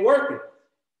thing ain't working.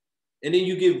 And then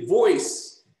you give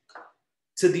voice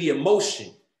to the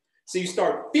emotion. So you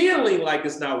start feeling like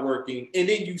it's not working. And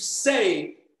then you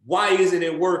say, why isn't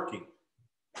it working?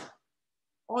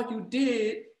 All you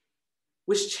did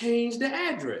was change the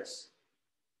address.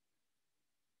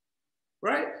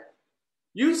 Right?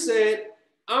 You said,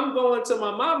 I'm going to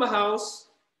my mama house,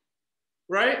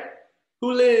 right?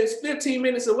 Who lives 15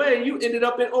 minutes away. You ended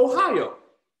up in Ohio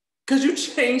because you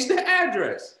changed the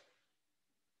address.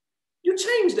 You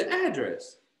changed the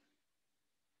address,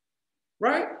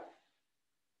 right?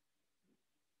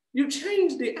 You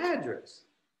changed the address.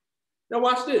 Now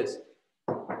watch this.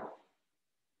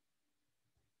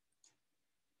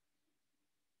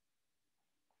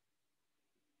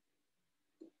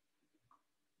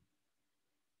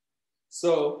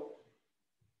 So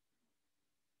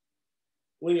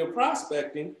when you're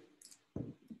prospecting,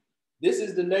 this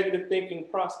is the negative thinking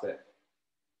prospect.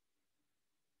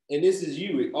 And this is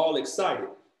you, all excited.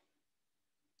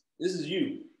 This is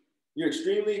you. You're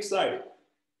extremely excited.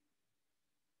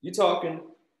 You're talking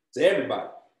to everybody.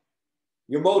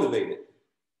 You're motivated.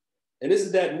 And this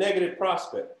is that negative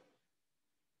prospect,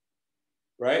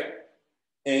 right?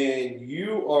 And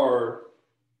you are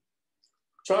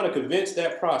trying to convince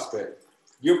that prospect.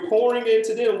 You're pouring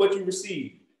into them what you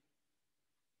received.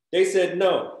 They said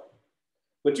no,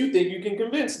 but you think you can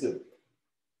convince them.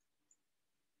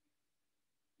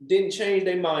 Didn't change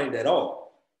their mind at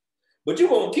all. But you're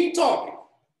going to keep talking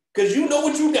because you know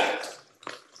what you got.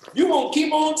 You're going to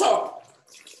keep on talking.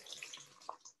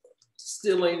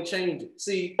 Still ain't changing.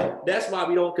 See, that's why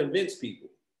we don't convince people.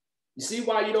 You see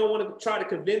why you don't want to try to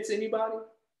convince anybody?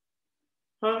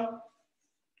 Huh?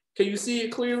 Can you see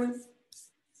it clearly?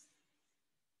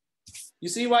 You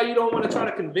see why you don't want to try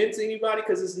to convince anybody?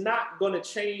 Because it's not going to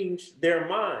change their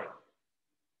mind.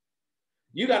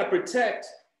 You got to protect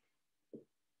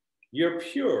your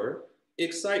pure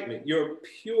excitement, your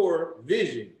pure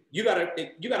vision. You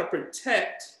gotta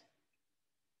protect,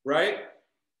 right,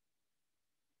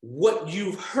 what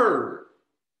you've heard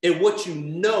and what you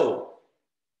know.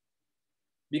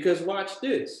 Because watch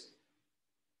this.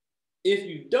 If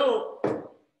you don't,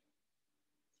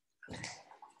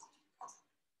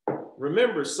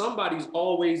 remember, somebody's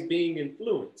always being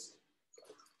influenced.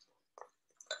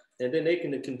 And then they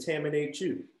can contaminate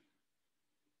you.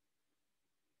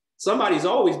 Somebody's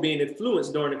always being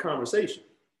influenced during the conversation.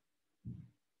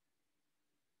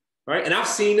 Right? And I've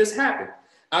seen this happen.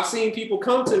 I've seen people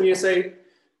come to me and say,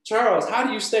 Charles, how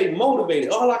do you stay motivated?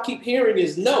 All I keep hearing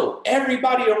is no.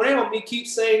 Everybody around me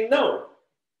keeps saying no.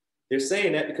 They're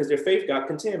saying that because their faith got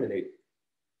contaminated.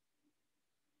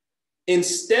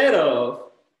 Instead of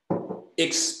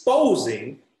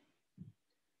exposing,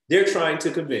 they're trying to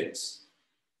convince.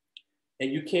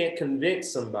 And you can't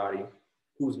convince somebody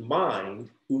whose mind,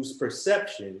 whose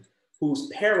perception, whose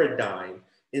paradigm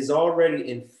is already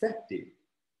infected.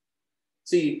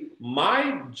 See,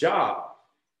 my job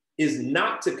is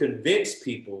not to convince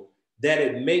people that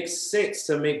it makes sense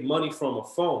to make money from a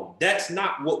phone. That's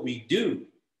not what we do.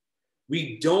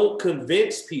 We don't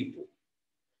convince people.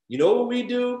 You know what we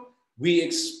do? We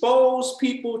expose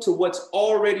people to what's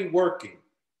already working.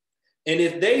 And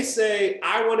if they say,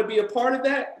 I want to be a part of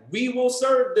that, we will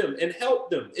serve them and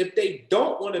help them. If they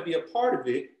don't want to be a part of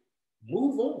it,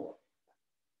 move on.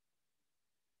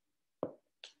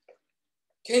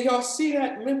 Can y'all see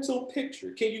that mental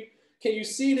picture? Can you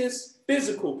see this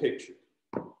physical picture?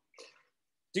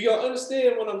 Do y'all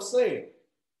understand what I'm saying?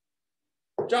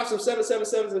 Drop some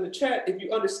 777s in the chat if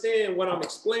you understand what I'm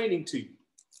explaining to you,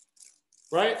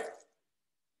 right?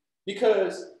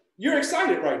 Because you're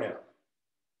excited right now.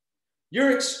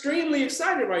 You're extremely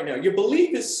excited right now. Your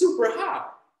belief is super high,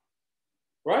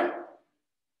 right?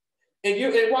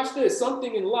 And watch this,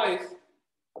 something in life,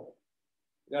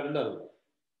 got another one.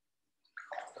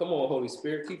 Come on, Holy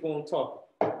Spirit, keep on talking.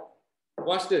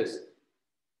 Watch this.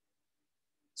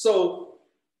 So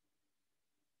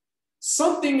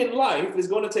something in life is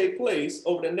going to take place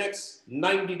over the next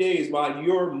 90 days while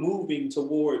you're moving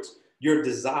towards your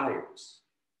desires,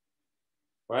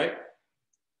 right?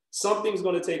 Something's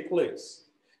going to take place.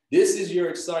 This is your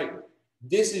excitement.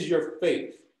 This is your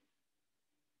faith,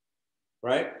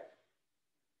 right?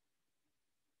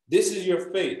 This is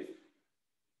your faith.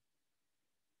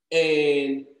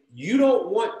 And you don't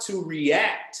want to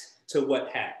react to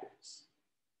what happens.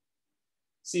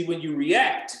 See, when you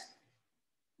react,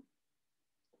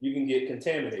 you can get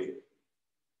contaminated.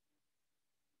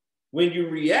 When you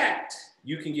react,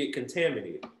 you can get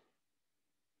contaminated,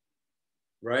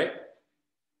 right?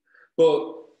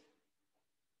 But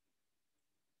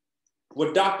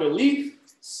what Dr. Leaf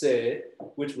said,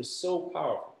 which was so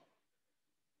powerful.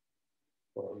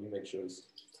 Well, let me make sure this.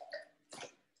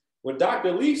 What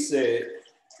Dr. Leaf said,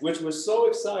 which was so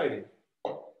exciting.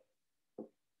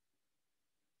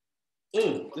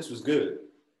 This was good.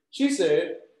 She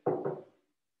said,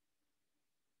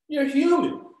 you're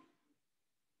human.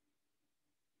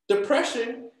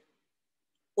 Depression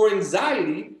or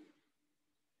anxiety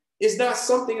is not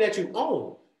something that you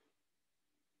own.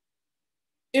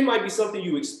 It might be something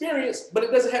you experience, but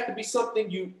it doesn't have to be something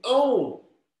you own.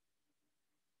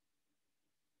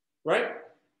 Right?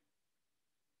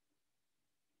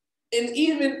 And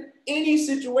even any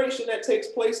situation that takes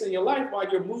place in your life while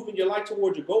you're moving your life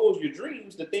towards your goals, your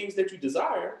dreams, the things that you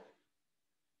desire,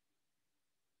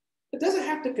 it doesn't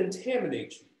have to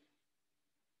contaminate you.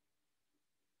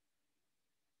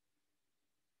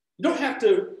 You don't have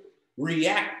to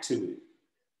react to it.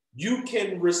 You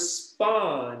can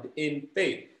respond in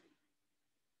faith.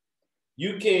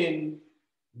 You can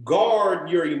guard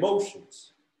your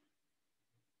emotions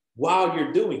while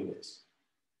you're doing this.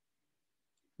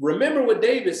 Remember what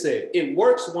David said, it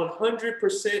works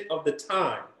 100% of the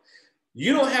time.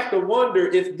 You don't have to wonder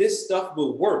if this stuff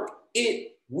will work.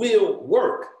 It will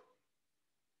work.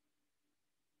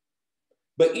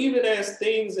 But even as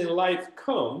things in life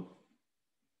come,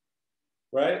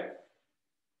 right?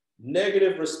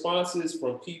 Negative responses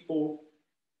from people,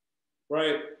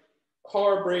 right?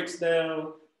 Car breaks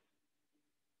down.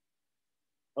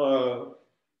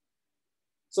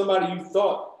 Somebody you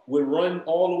thought would run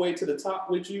all the way to the top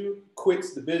with you,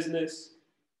 quits the business.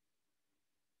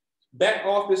 Back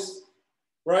office,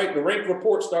 right? The rank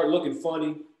reports start looking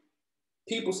funny.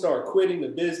 People start quitting the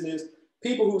business.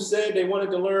 People who said they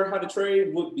wanted to learn how to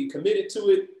trade would be committed to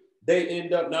it. They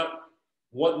end up not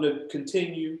wanting to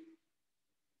continue.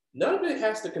 None of it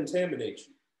has to contaminate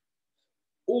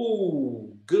you.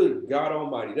 Ooh, good God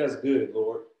Almighty. That's good,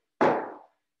 Lord.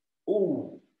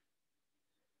 Ooh.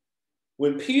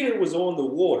 When Peter was on the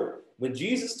water, when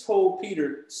Jesus told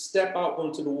Peter, step out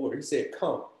onto the water, he said,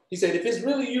 come. He said, if it's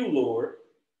really you, Lord,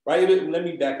 right? Let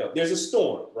me back up. There's a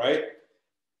storm, right?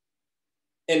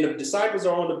 And the disciples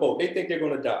are on the boat. They think they're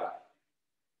going to die.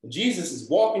 And Jesus is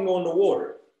walking on the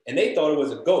water, and they thought it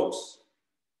was a ghost,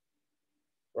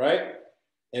 right?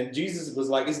 And Jesus was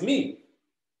like, it's me.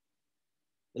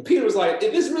 And Peter was like,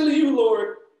 if it's really you,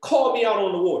 Lord, call me out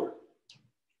on the water.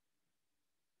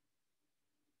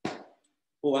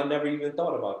 Oh, I never even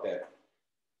thought about that.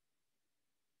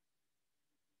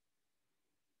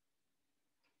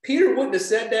 Peter wouldn't have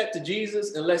said that to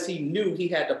Jesus unless he knew he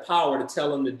had the power to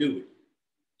tell him to do it.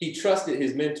 He trusted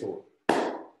his mentor.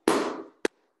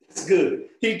 It's good.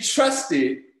 He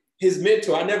trusted his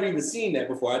mentor. I never even seen that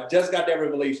before. I just got that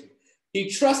revelation. He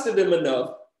trusted him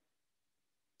enough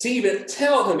to even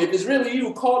tell him, if it's really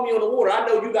you, call me on the water. I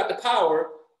know you got the power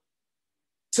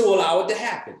to allow it to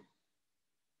happen.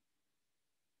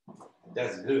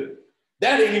 That's good.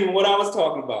 That ain't even what I was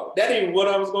talking about. That ain't what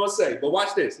I was going to say. But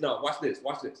watch this. No, watch this.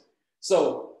 Watch this.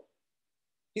 So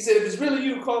he said, if it's really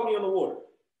you, call me on the water.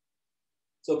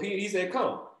 So he said,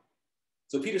 come.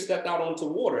 So Peter stepped out onto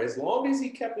water. As long as he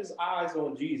kept his eyes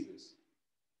on Jesus,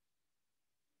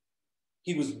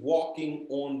 he was walking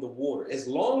on the water. As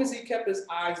long as he kept his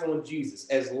eyes on Jesus,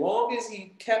 as long as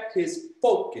he kept his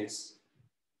focus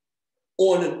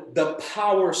on the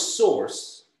power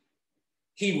source,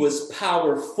 he was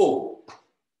powerful.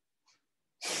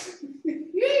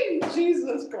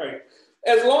 Jesus Christ.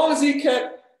 As long as he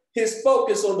kept his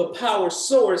focus on the power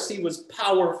source, he was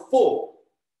powerful.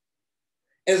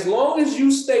 As long as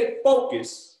you stay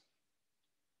focused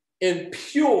and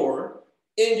pure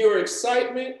in your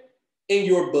excitement, in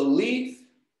your belief,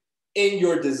 in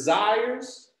your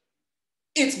desires,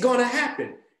 it's going to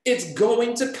happen. It's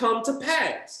going to come to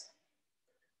pass.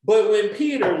 But when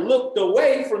Peter looked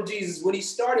away from Jesus, when he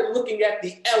started looking at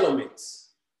the elements,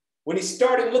 when he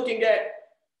started looking at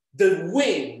the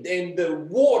wind and the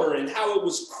water and how it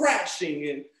was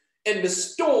crashing and the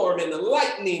storm and the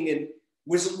lightning, and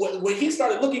when he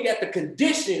started looking at the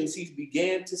conditions, he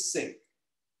began to sink.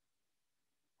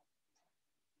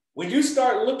 When you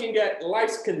start looking at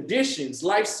life's conditions,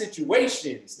 life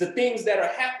situations, the things that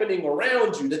are happening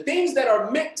around you, the things that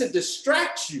are meant to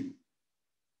distract you,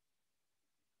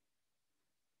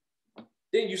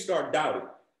 then you start doubting.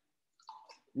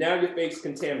 Now your faith's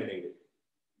contaminated.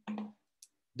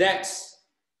 That's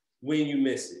when you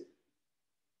miss it.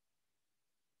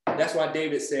 That's why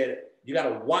David said, you got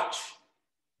to watch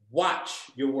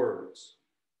your words,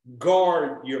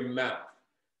 guard your mouth.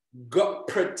 Go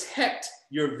protect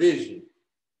your vision.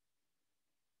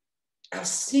 I've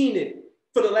seen it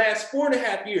for the last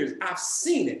 4.5 years. I've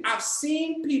seen it. I've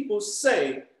seen people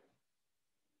say,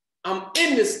 I'm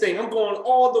in this thing. I'm going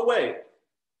all the way.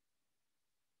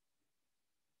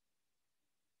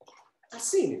 I've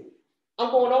seen it.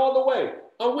 I'm going all the way.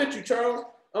 I'm with you, Charles.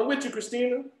 I'm with you,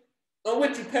 Christina. I'm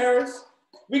with you, Paris.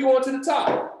 We going to the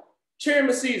top.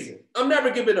 Chairman season. I'm never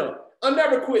giving up. I'm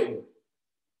never quitting.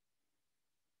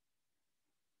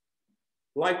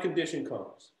 Life condition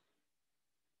comes.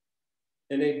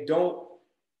 And they don't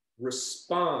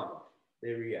respond,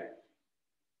 they react.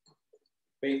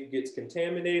 Faith gets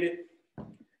contaminated.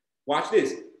 Watch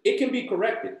this. It can be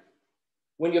corrected.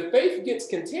 When your faith gets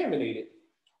contaminated,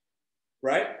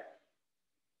 right?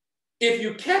 If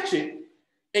you catch it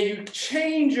and you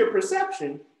change your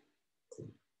perception,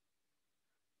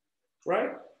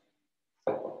 right?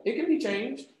 It can be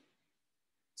changed.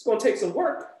 It's going to take some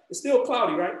work. It's still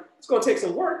cloudy, right? It's going to take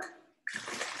some work.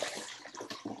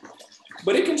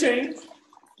 But it can change.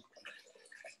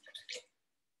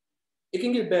 It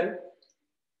can get better.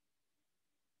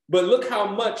 But look how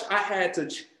much I had to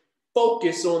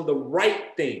focus on the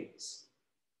right things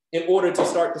in order to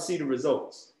start to see the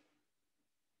results.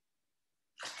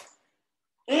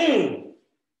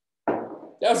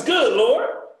 That's good, Lord.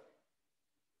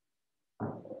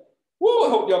 Woo, I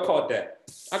hope y'all caught that.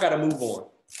 I got to move on.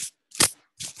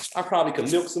 I probably could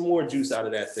milk some more juice out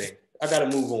of that thing. I got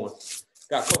to move on.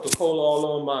 Got Coca-Cola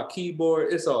all on my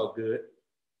keyboard. It's all good.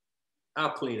 I'll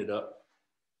clean it up.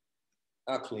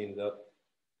 I'll clean it up.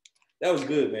 That was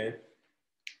good, man.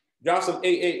 Drop some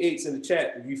 888s in the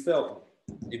chat if you felt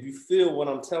me. If you feel what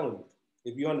I'm telling you.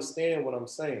 If you understand what I'm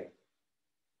saying.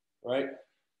 Right?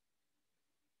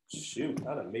 Shoot,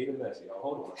 I done made a mess, y'all.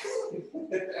 Hold on.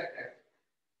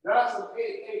 Drop some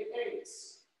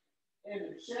 888s in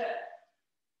the chat.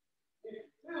 If you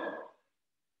feel me.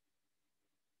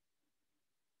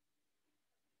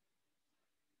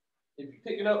 If you're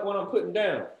picking up what I'm putting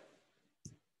down.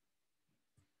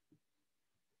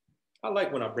 I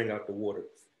like when I bring out the water.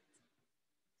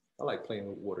 I like playing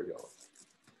with water, y'all.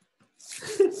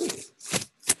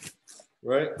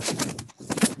 Right?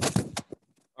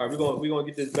 All right, we're gonna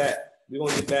get this back. We're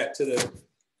gonna get back to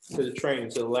the training,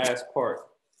 to the last part.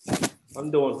 I'm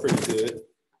doing pretty good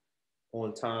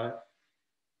on time.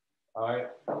 All right.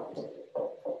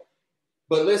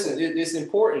 But listen, it's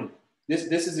important.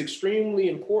 This is extremely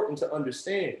important to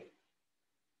understand.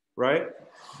 Right?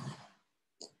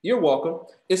 You're welcome.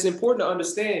 It's important to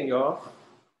understand, y'all,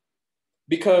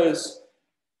 because,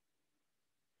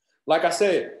 like I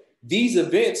said, these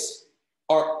events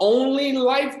are only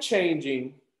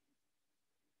life-changing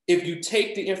if you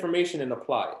take the information and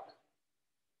apply it.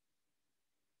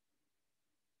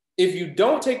 If you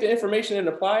don't take the information and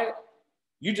apply it,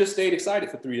 you just stayed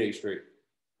excited for 3 days straight.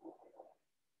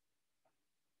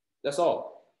 That's all.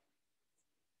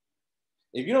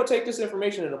 If you don't take this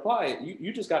information and apply it,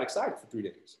 you just got excited for 3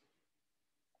 days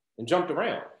and jumped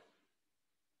around.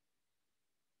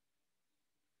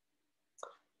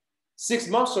 6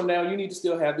 months from now, you need to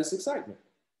still have this excitement.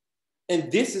 And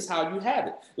this is how you have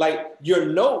it. Like, your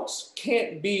notes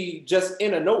can't be just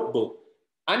in a notebook.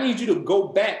 I need you to go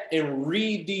back and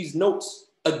read these notes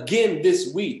again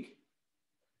this week.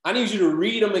 I need you to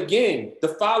read them again the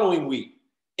following week.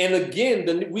 And again,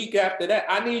 the week after that.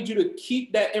 I need you to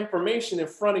keep that information in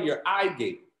front of your eye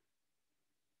gate.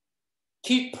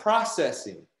 Keep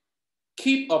processing.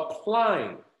 Keep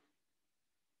applying.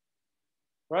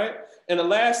 Right? And the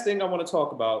last thing I want to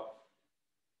talk about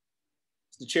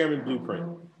is the chairman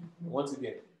blueprint. Once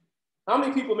again, how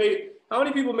many people made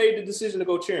the decision to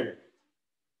go chairman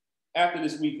after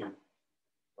this weekend?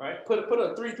 Right? Put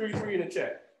a 333 in the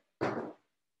chat.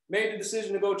 Made the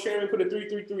decision to go chairman, put a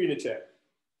 333 in the chat.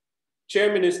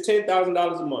 Chairman is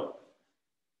 $10,000 a month.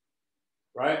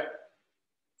 Right?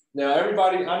 Now,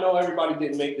 I know everybody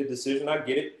didn't make the decision. I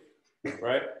get it.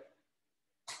 Right?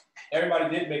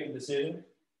 Everybody did make the decision.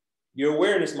 Your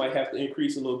awareness might have to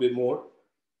increase a little bit more,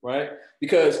 right?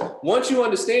 Because once you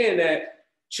understand that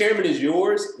chairman is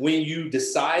yours, when you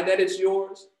decide that it's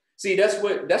yours, see, that's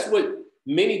what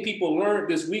many people learned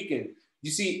this weekend.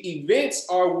 You see, events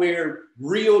are where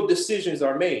real decisions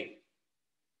are made.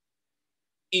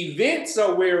 Events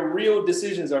are where real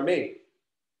decisions are made.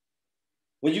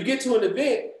 When you get to an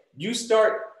event, you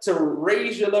start to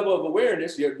raise your level of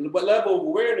awareness, your level of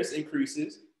awareness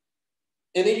increases,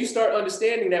 and then you start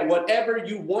understanding that whatever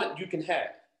you want, you can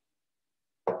have.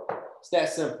 It's that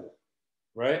simple,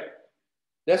 right?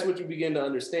 That's what you begin to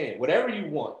understand. Whatever you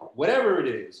want, whatever it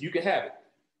is, you can have it.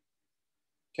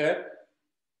 Okay?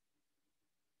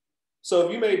 So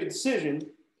if you made the decision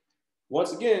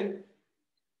once again,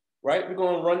 right? We're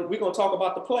going to talk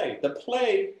about the play. The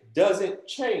play doesn't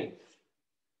change.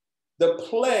 The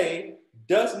play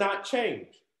does not change.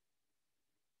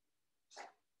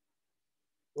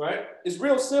 Right? It's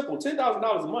real simple.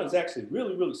 $10,000 a month is actually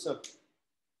really, really simple.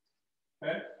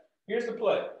 Okay? Here's the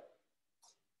play.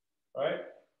 Right?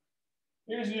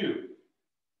 Here's you.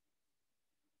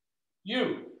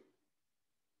 You.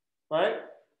 Right?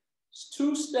 It's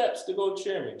 2 steps to go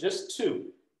chairman, just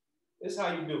 2. This is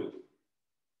how you do it.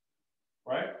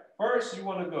 Right? First, you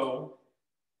want to go,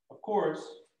 of course,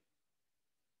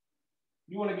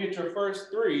 you want to get your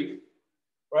first 3,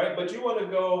 right? But you want to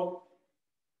go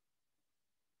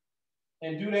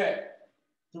and do that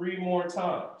 3 more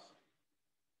times.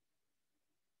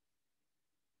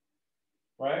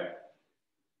 Right?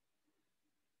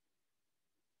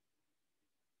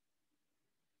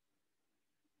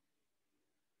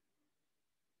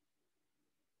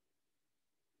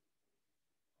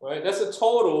 Right? That's a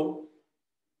total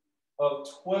of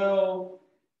 12,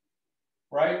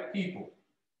 right, people.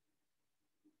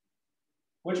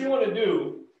 What you want to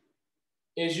do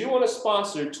is you want to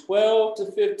sponsor 12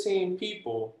 to 15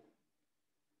 people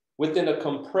within a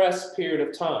compressed period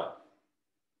of time.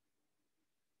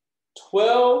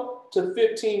 12 to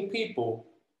 15 people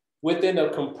within a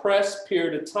compressed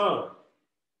period of time.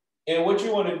 And what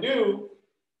you want to do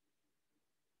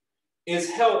is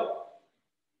help,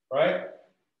 right?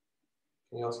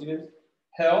 Can y'all see this?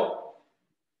 Help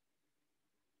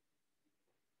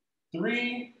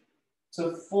 3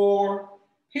 to 4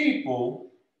 people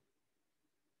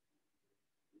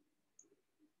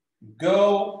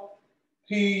go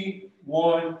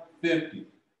P150.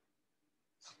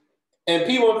 And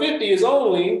P150 is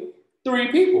only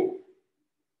 3 people.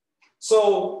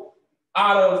 So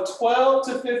out of 12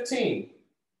 to 15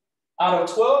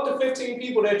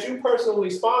 people that you personally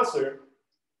sponsor,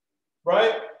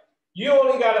 right? You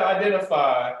only got to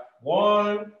identify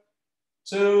 1,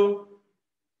 2,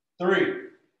 3.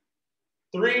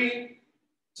 3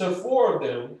 to 4 of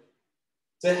them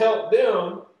to help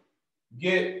them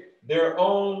get their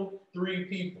own 3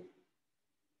 people,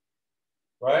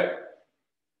 right?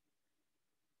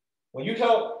 When you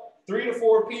help 3 to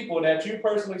 4 people that you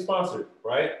personally sponsored,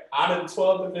 right? Out of the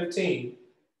 12 to 15,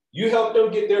 you help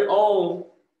them get their own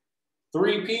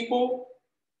 3 people,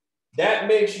 that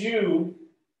makes you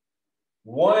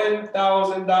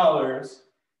 $1,000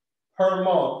 per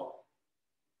month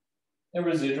in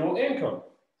residual income.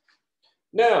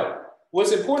 Now,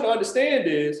 what's important to understand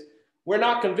is we're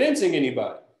not convincing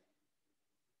anybody.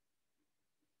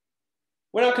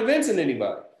 We're not convincing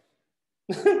anybody.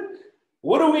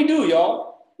 What do we do,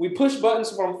 y'all? We push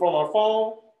buttons from our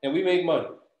phone and we make money,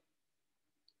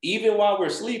 even while we're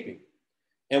sleeping.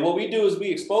 And what we do is we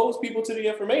expose people to the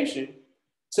information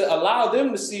to allow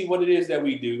them to see what it is that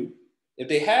we do. If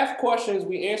they have questions,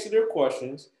 we answer their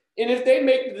questions. And if they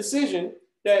make the decision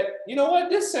that, you know what,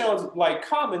 this sounds like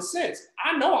common sense.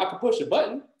 I know I can push a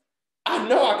button. I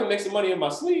know I can make some money in my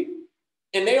sleep.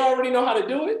 And they already know how to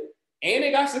do it. And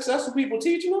they got successful people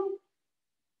teaching them.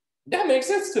 That makes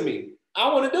sense to me.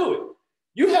 I want to do it.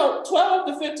 You help 12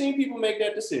 to 15 people make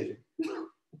that decision.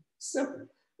 Simple,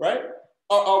 right?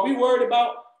 Are we worried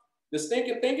about the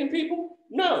stinking thinking people?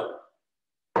 No.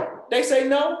 They say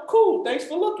no, cool, thanks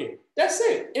for looking. That's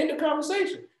it, end the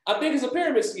conversation. I think it's a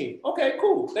pyramid scheme. Okay,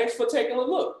 cool, thanks for taking a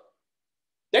look.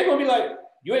 They're gonna be like,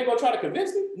 you ain't gonna try to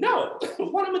convince me? No,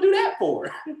 what am I gonna do that for?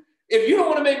 If you don't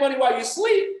wanna make money while you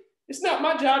sleep, it's not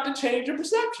my job to change your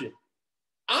perception.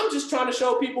 I'm just trying to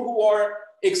show people who are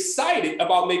excited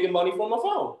about making money from a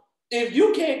phone. If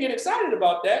you can't get excited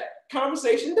about that,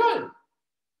 conversation done.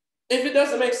 If it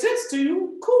doesn't make sense to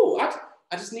you, cool.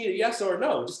 I just need a yes or a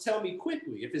no. Just tell me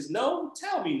quickly. If it's no,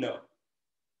 tell me no.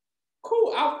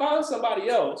 Cool, I'll find somebody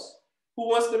else who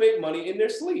wants to make money in their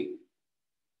sleep.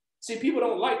 See, people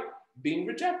don't like being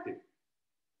rejected.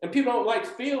 And people don't like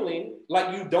feeling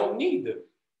like you don't need them.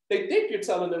 They think you're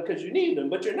telling them because you need them,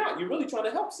 but you're not. You're really trying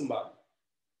to help somebody.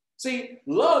 See,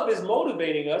 love is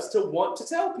motivating us to want to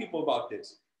tell people about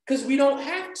this because we don't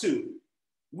have to.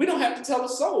 We don't have to tell a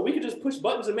soul. We can just push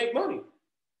buttons and make money,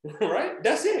 right?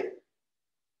 That's it.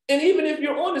 And even if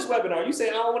you're on this webinar, you say,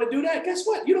 I don't want to do that. Guess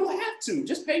what? You don't have to.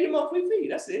 Just pay your monthly fee.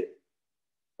 That's it,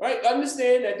 right?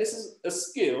 Understand that this is a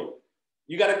skill.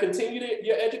 You got to continue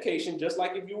your education, just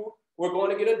like if you were going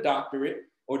to get a doctorate,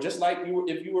 or just like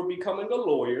if you were becoming a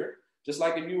lawyer, just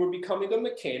like if you were becoming a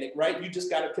mechanic, right? You just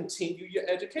got to continue your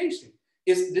education.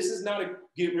 This is not a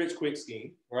get rich quick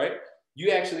scheme, right?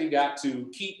 You actually got to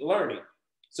keep learning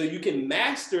so you can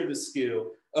master the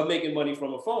skill of making money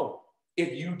from a phone.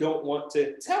 If you don't want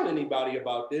to tell anybody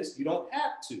about this, you don't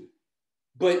have to.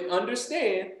 But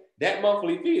understand that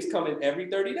monthly fee is coming every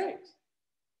 30 days,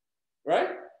 right?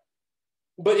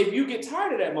 But if you get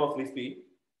tired of that monthly fee,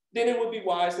 then it would be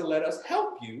wise to let us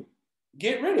help you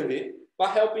get rid of it by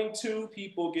helping 2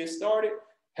 people get started,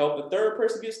 help a 3rd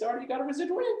person get started. You got a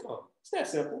residual income. It's that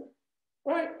simple,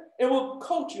 right? And we'll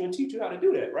coach you and teach you how to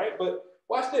do that, right? But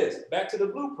watch this, back to the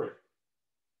blueprint.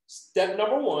 Step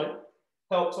number 1,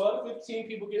 help 12 to 15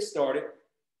 people get started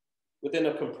within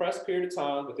a compressed period of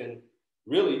time,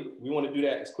 really, we want to do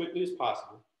that as quickly as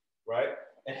possible, right?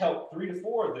 And help 3 to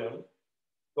 4 of them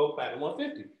go platinum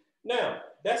 150. Now,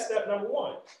 that's step number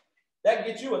 1. That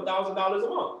gets you $1,000 a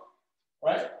month,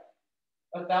 right?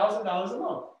 $1,000 a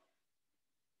month.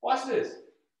 Watch this.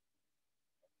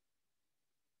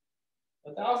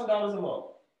 $1,000 a month.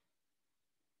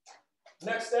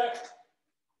 Next step.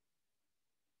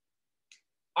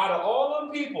 Out of all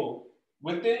them people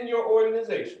within your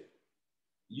organization,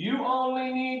 you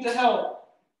only need to help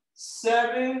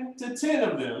 7 to 10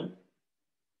 of them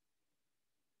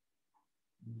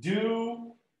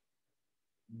do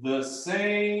the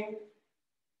same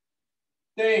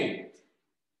thing.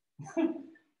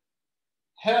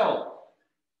 Help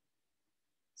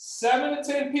 7 to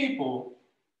 10 people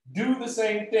do the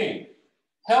same thing.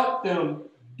 Help them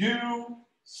do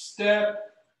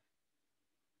step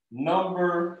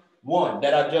number 1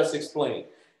 that I just explained.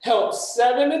 Help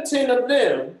 7 to 10 of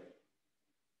them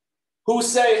who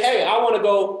say, hey, I want to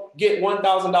go get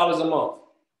 $1,000 a month.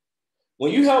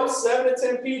 When you help 7 to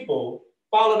 10 people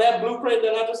follow that blueprint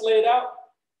that I just laid out,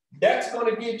 that's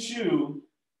going to get you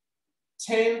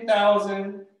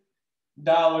 $10,000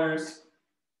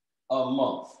 a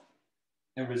month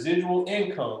in residual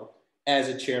income as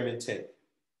a chairman 10.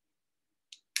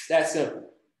 That simple.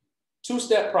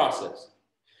 2-step process.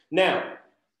 Now,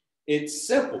 it's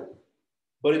simple,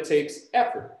 but it takes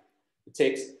effort. It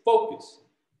takes focus.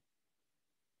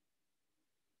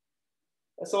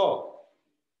 That's all.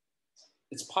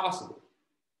 It's possible.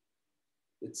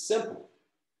 It's simple.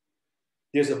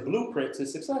 There's a blueprint to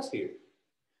success here.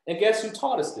 And guess who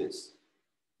taught us this?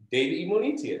 David E.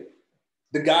 Munitier,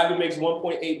 the guy who makes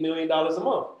 $1.8 million a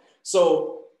month.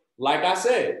 So, like I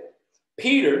said,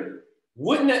 Peter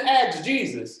wouldn't have asked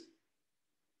Jesus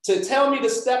to tell me to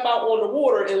step out on the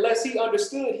water unless he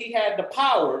understood he had the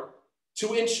power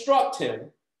to instruct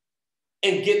him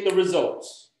and get the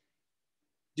results.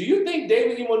 Do you think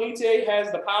David E. Munitier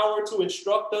has the power to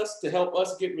instruct us to help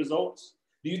us get results?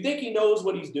 Do you think he knows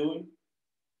what he's doing?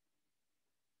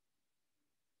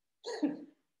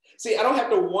 See, I don't have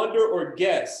to wonder or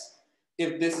guess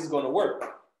if this is going to work.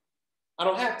 I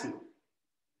don't have to,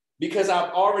 because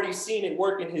I've already seen it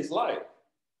work in his life.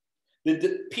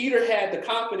 Peter had the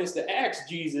confidence to ask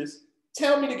Jesus,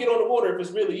 tell me to get on the water if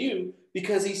it's really you,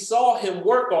 because he saw him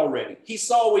work already. He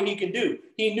saw what he can do.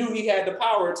 He knew he had the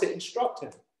power to instruct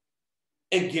him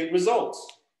and get results.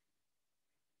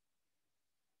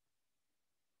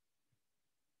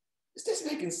 Is this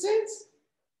making sense?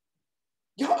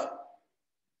 Y'all,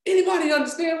 anybody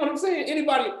understand what I'm saying?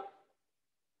 Anybody?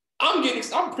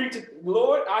 I'm preaching,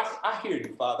 Lord, I hear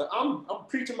you, Father. I'm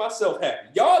preaching myself happy.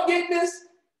 Y'all getting this?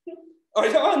 Are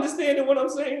y'all understanding what I'm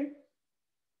saying?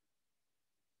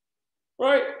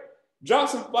 Right? Drop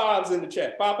some 5s in the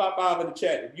chat. 5 in the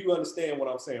chat if you understand what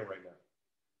I'm saying right now.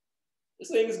 This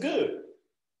thing is good.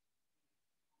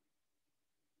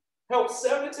 Help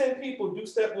 7 to 10 people do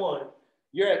step 1.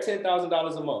 You're at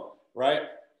 $10,000 a month, right?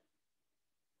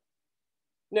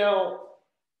 Now,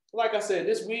 like I said,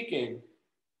 this weekend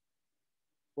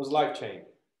was life-changing.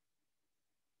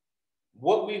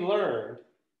 What we learned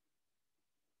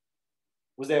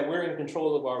was that we're in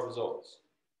control of our results,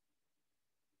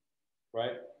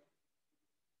 right?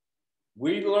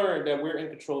 We learned that we're in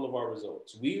control of our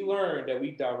results. We learned that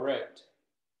we direct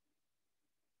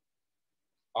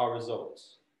our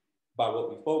results by what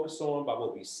we focus on, by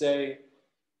what we say,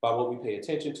 by what we pay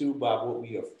attention to, by what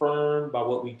we affirm, by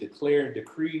what we declare and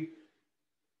decree,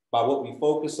 by what we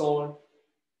focus on,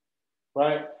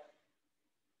 right?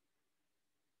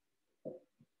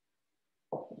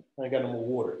 I ain't got no more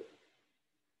water.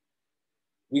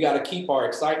 We got to keep our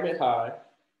excitement high,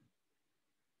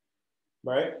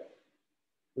 right?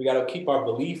 We got to keep our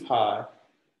belief high,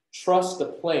 trust the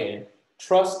plan,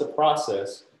 trust the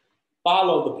process,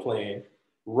 follow the plan,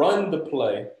 run the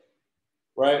play,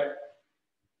 right?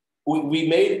 We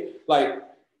made it, like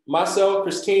myself,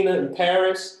 Christina, and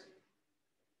Paris,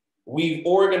 we've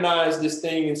organized this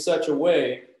thing in such a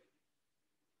way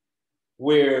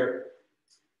where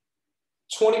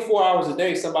 24 hours a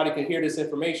day, somebody can hear this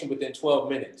information within 12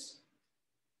 minutes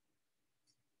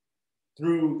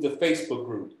through the Facebook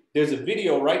group, There's a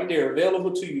video right there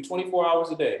available to you 24 hours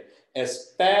a day.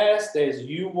 As fast as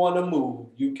you want to move,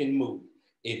 you can move.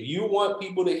 If you want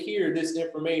people to hear this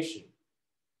information,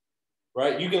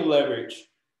 right, you can leverage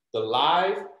the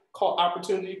live call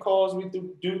opportunity calls we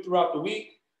do throughout the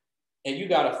week. And you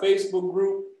got a Facebook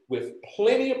group with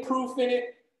plenty of proof in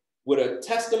it, with a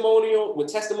testimonial,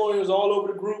 with testimonials all over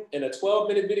the group, and a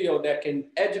 12-minute video that can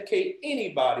educate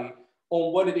anybody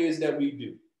on what it is that we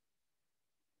do.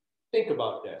 Think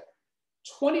about that.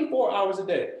 24 hours a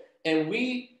day. And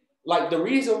we, like, the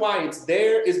reason why it's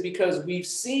there is because we've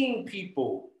seen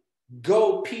people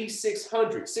go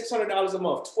P600, $600 a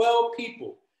month, 12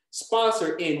 people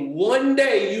sponsor in one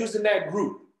day using that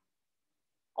group.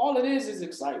 All it is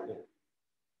excitement.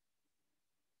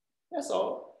 That's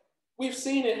all. We've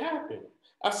seen it happen.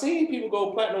 I've seen people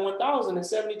go platinum 1,000 in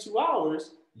 72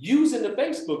 hours using the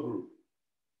Facebook group.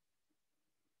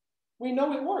 We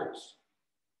know it works.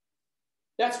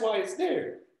 That's why it's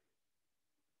there.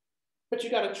 But you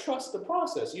got to trust the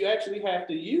process. You actually have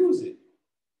to use it.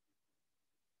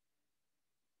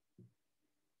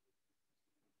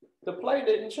 The play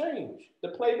didn't change. The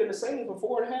play been the same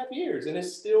for 4.5 years, and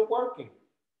it's still working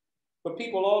for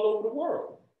people all over the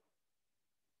world.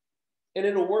 And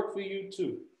it'll work for you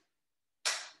too.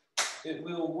 It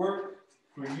will work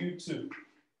for you too,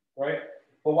 right?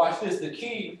 But watch this, the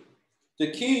key,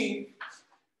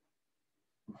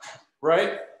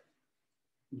 right?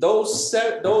 Those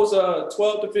 12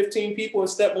 to 15 people in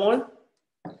step one,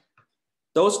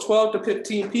 those 12 to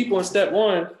 15 people in step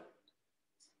one,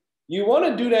 you want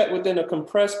to do that within a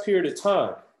compressed period of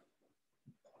time.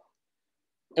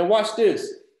 And watch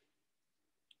this.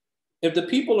 If the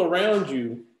people around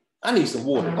you, I need some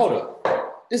water. Hold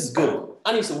up. This is good.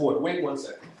 I need some water. Wait 1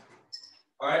 second.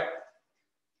 All right.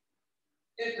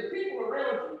 If the people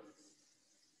around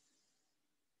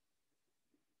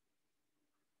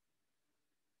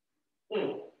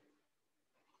you,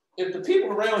 if the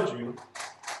people around you,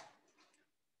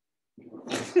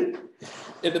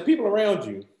 if the people around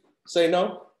you say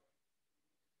no,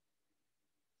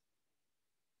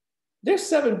 there's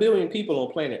 7 billion people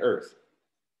on planet Earth.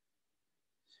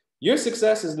 Your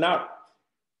success is not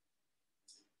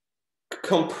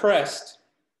compressed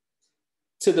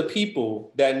to the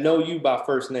people that know you by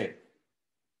first name.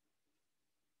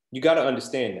 You got to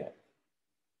understand that.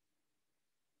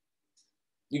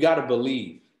 You got to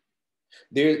believe.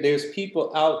 There's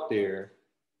people out there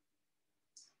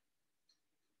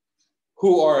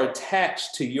who are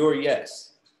attached to your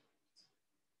yes.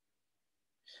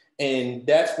 And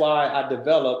that's why I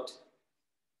developed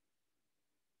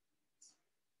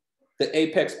the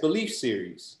Apex Belief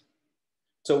series.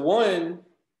 To one,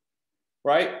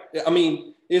 right? I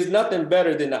mean, there's nothing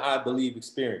better than the I Believe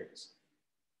experience,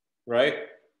 right?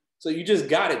 So you just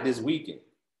got it this weekend.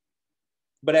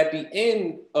 But at the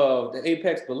end of the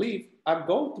Apex Belief, I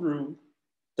go through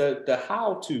the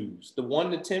how-tos, the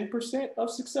 1 to 10% of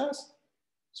success.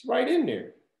 It's right in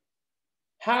there.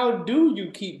 How do you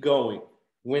keep going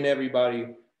when everybody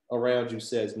around you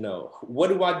says no? What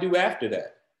do I do after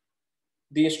that?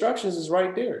 The instructions is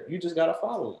right there. You just got to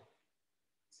follow them.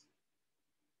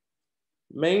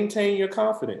 Maintain your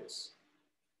confidence.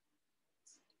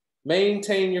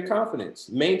 Maintain your confidence.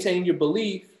 Maintain your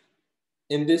belief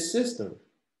in this system.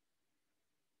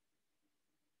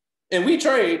 And we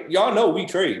trade. Y'all know we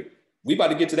trade. We about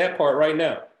to get to that part right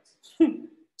now.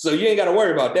 So you ain't got to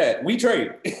worry about that. We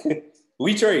trade.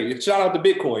 We trade. Shout out to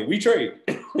Bitcoin. We trade.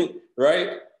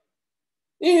 Right?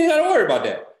 You ain't got to worry about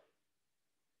that.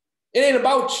 It ain't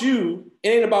about you. It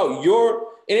ain't about your,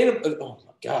 oh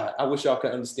my God, I wish y'all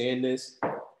could understand this.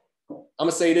 I'm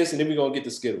gonna say this and then we're gonna get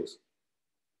the Skittles.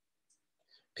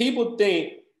 People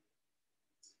think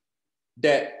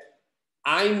that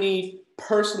I need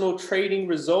personal trading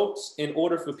results in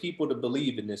order for people to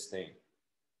believe in this thing.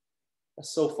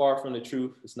 That's so far from the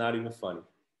truth, it's not even funny.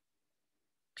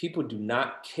 People do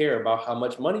not care about how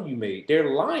much money you made.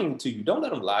 They're lying to you. Don't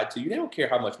let them lie to you. They don't care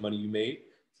how much money you made.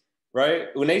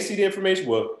 Right? When they see the information,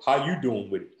 well, how you doing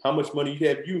with it? How much money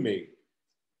have you made?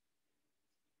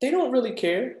 They don't really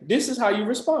care. This is how you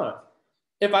respond.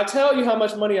 If I tell you how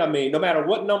much money I made, no matter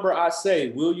what number I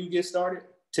say, will you get started?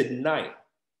 Tonight.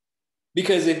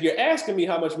 Because if you're asking me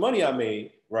how much money I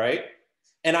made, right?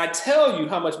 And I tell you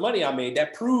how much money I made,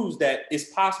 that proves that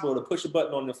it's possible to push a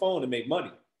button on the phone and make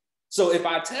money. So if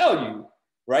I tell you,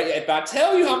 right? If I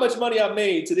tell you how much money I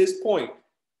made to this point,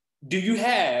 do you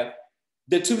have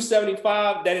the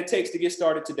 $275 that it takes to get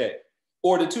started today,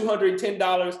 or the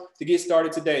 $210 to get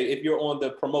started today if you're on the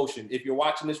promotion? If you're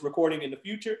watching this recording in the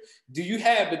future, do you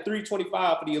have the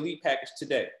 $325 for the elite package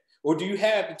today? Or do you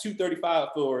have the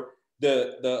 $235 for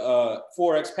the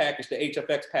Forex package, the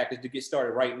HFX package to get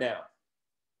started right now,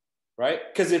 right?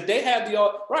 Because if they have the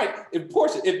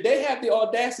if they have the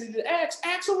audacity to ask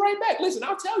them right back. Listen,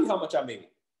 I'll tell you how much I made.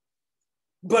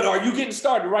 But are you getting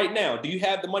started right now? Do you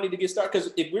have the money to get started?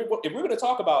 Because if we're going to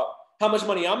talk about how much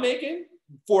money I'm making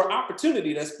for an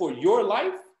opportunity that's for your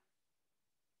life,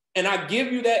 and I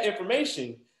give you that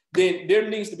information, then there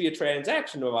needs to be a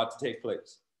transaction about to take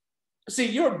place. See,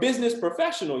 you're a business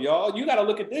professional, y'all. You got to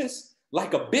look at this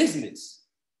like a business.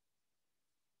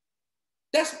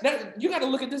 You got to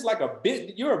look at this like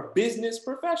you're a business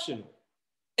professional.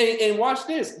 And watch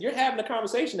this. You're having a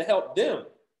conversation to help them.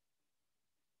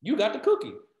 You got the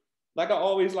cookie, like I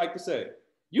always like to say.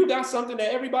 You got something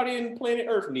that everybody in planet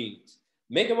Earth needs.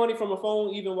 Making money from a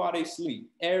phone even while they sleep.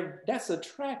 That's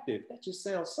attractive. That just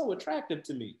sounds so attractive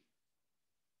to me.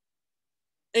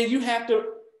 And you have to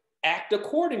act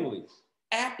accordingly.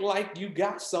 Act like you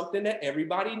got something that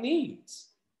everybody needs.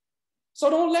 So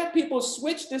don't let people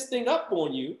switch this thing up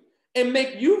on you and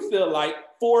make you feel like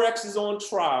Forex is on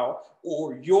trial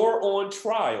or you're on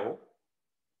trial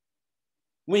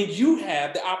when you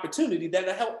have the opportunity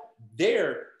that'll help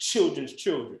their children's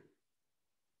children.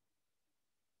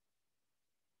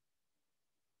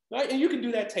 Right? And you can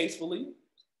do that tastefully.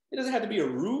 It doesn't have to be a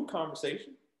rude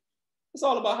conversation. It's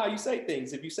all about how you say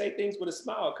things. If you say things with a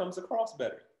smile, it comes across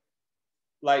better.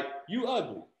 Like, you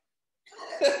ugly.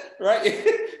 Right?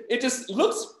 It just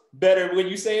looks better when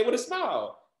you say it with a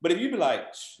smile. But if you be like,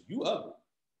 you ugly,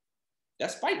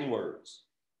 that's fighting words.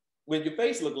 When your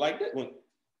face look like that, when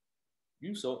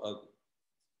you so ugly,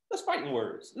 that's fighting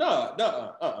words. No,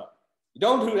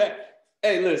 don't do that.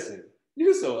 Hey, listen,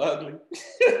 you so ugly.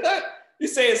 You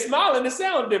say it smiling, it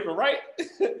sounds different, right?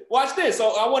 Watch this.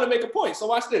 So I want to make a point. So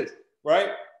watch this, right?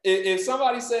 If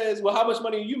somebody says, well, how much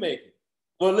money are you making?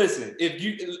 Well, listen,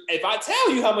 if I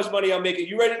tell you how much money I'm making,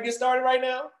 you ready to get started right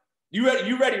now?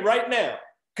 You ready right now?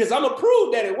 Because I'm gonna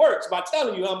prove that it works by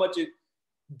telling you how much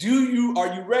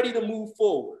are you ready to move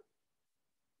forward?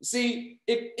 See,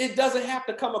 it doesn't have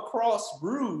to come across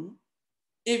rude.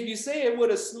 If you say it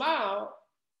with a smile,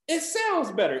 it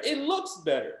sounds better. It looks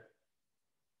better.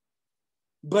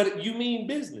 But you mean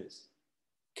business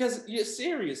because you're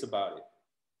serious about it.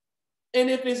 And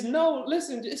if it's no,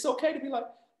 listen, it's okay to be like,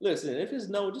 listen, if it's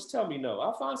no, just tell me no.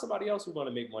 I'll find somebody else who's going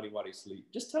to make money while they sleep.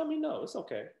 Just tell me no. It's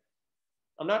okay.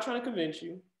 I'm not trying to convince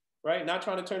you, right? Not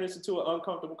trying to turn this into an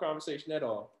uncomfortable conversation at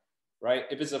all, right?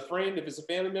 If it's a friend, if it's a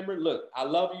family member, look, I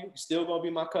love you. You're still going to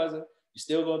be my cousin. You're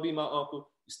still going to be my uncle.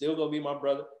 You're still going to be my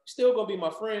brother. You're still going to be my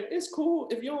friend. It's cool.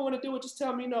 If you don't want to do it, just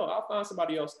tell me no. I'll find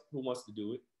somebody else who wants to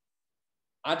do it.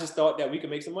 I just thought that we could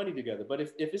make some money together. But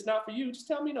if it's not for you, just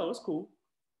tell me no, it's cool.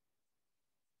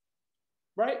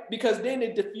 Right? Because then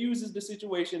it diffuses the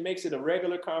situation, makes it a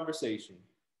regular conversation.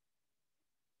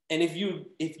 And if you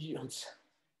get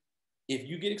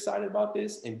excited about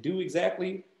this and do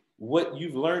exactly what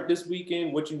you've learned this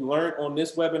weekend, what you learned on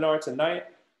this webinar tonight,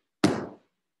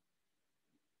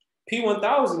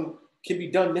 P1000 can be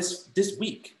done this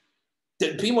week.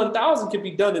 The P1000 can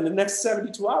be done in the next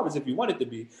 72 hours if you want it to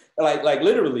be. Like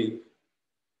literally,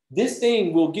 this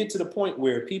thing will get to the point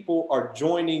where people are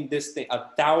joining this thing.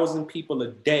 1,000 people a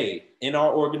day in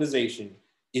our organization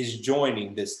is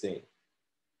joining this thing.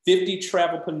 50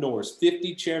 travelpreneurs,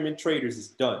 50 chairman traders is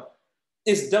done.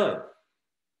 It's done.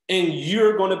 And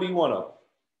you're going to be one of them.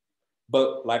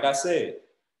 But like I said,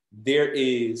 there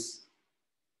is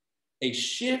a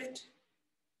shift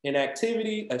in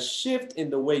activity, a shift in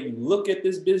the way you look at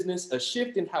this business, a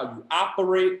shift in how you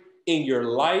operate in your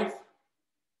life.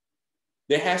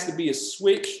 There has to be a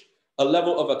switch, a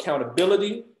level of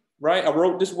accountability, right? I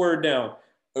wrote this word down.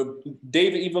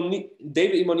 David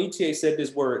Imonite said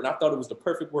this word, and I thought it was the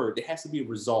perfect word. There has to be a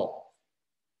resolve.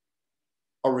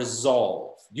 A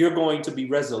resolve. You're going to be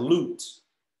resolute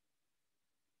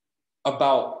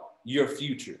about your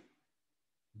future.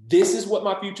 This is what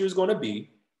my future is going to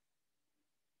be.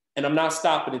 And I'm not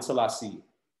stopping until I see it.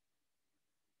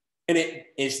 And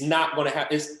it's not going to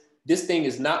happen. This thing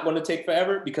is not going to take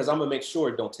forever because I'm going to make sure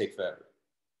it don't take forever.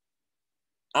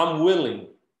 I'm willing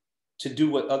to do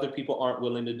what other people aren't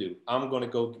willing to do. I'm going to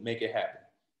go make it happen,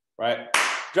 right?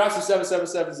 Drop some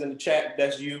 777s in the chat.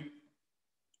 That's you.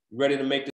 Ready to make this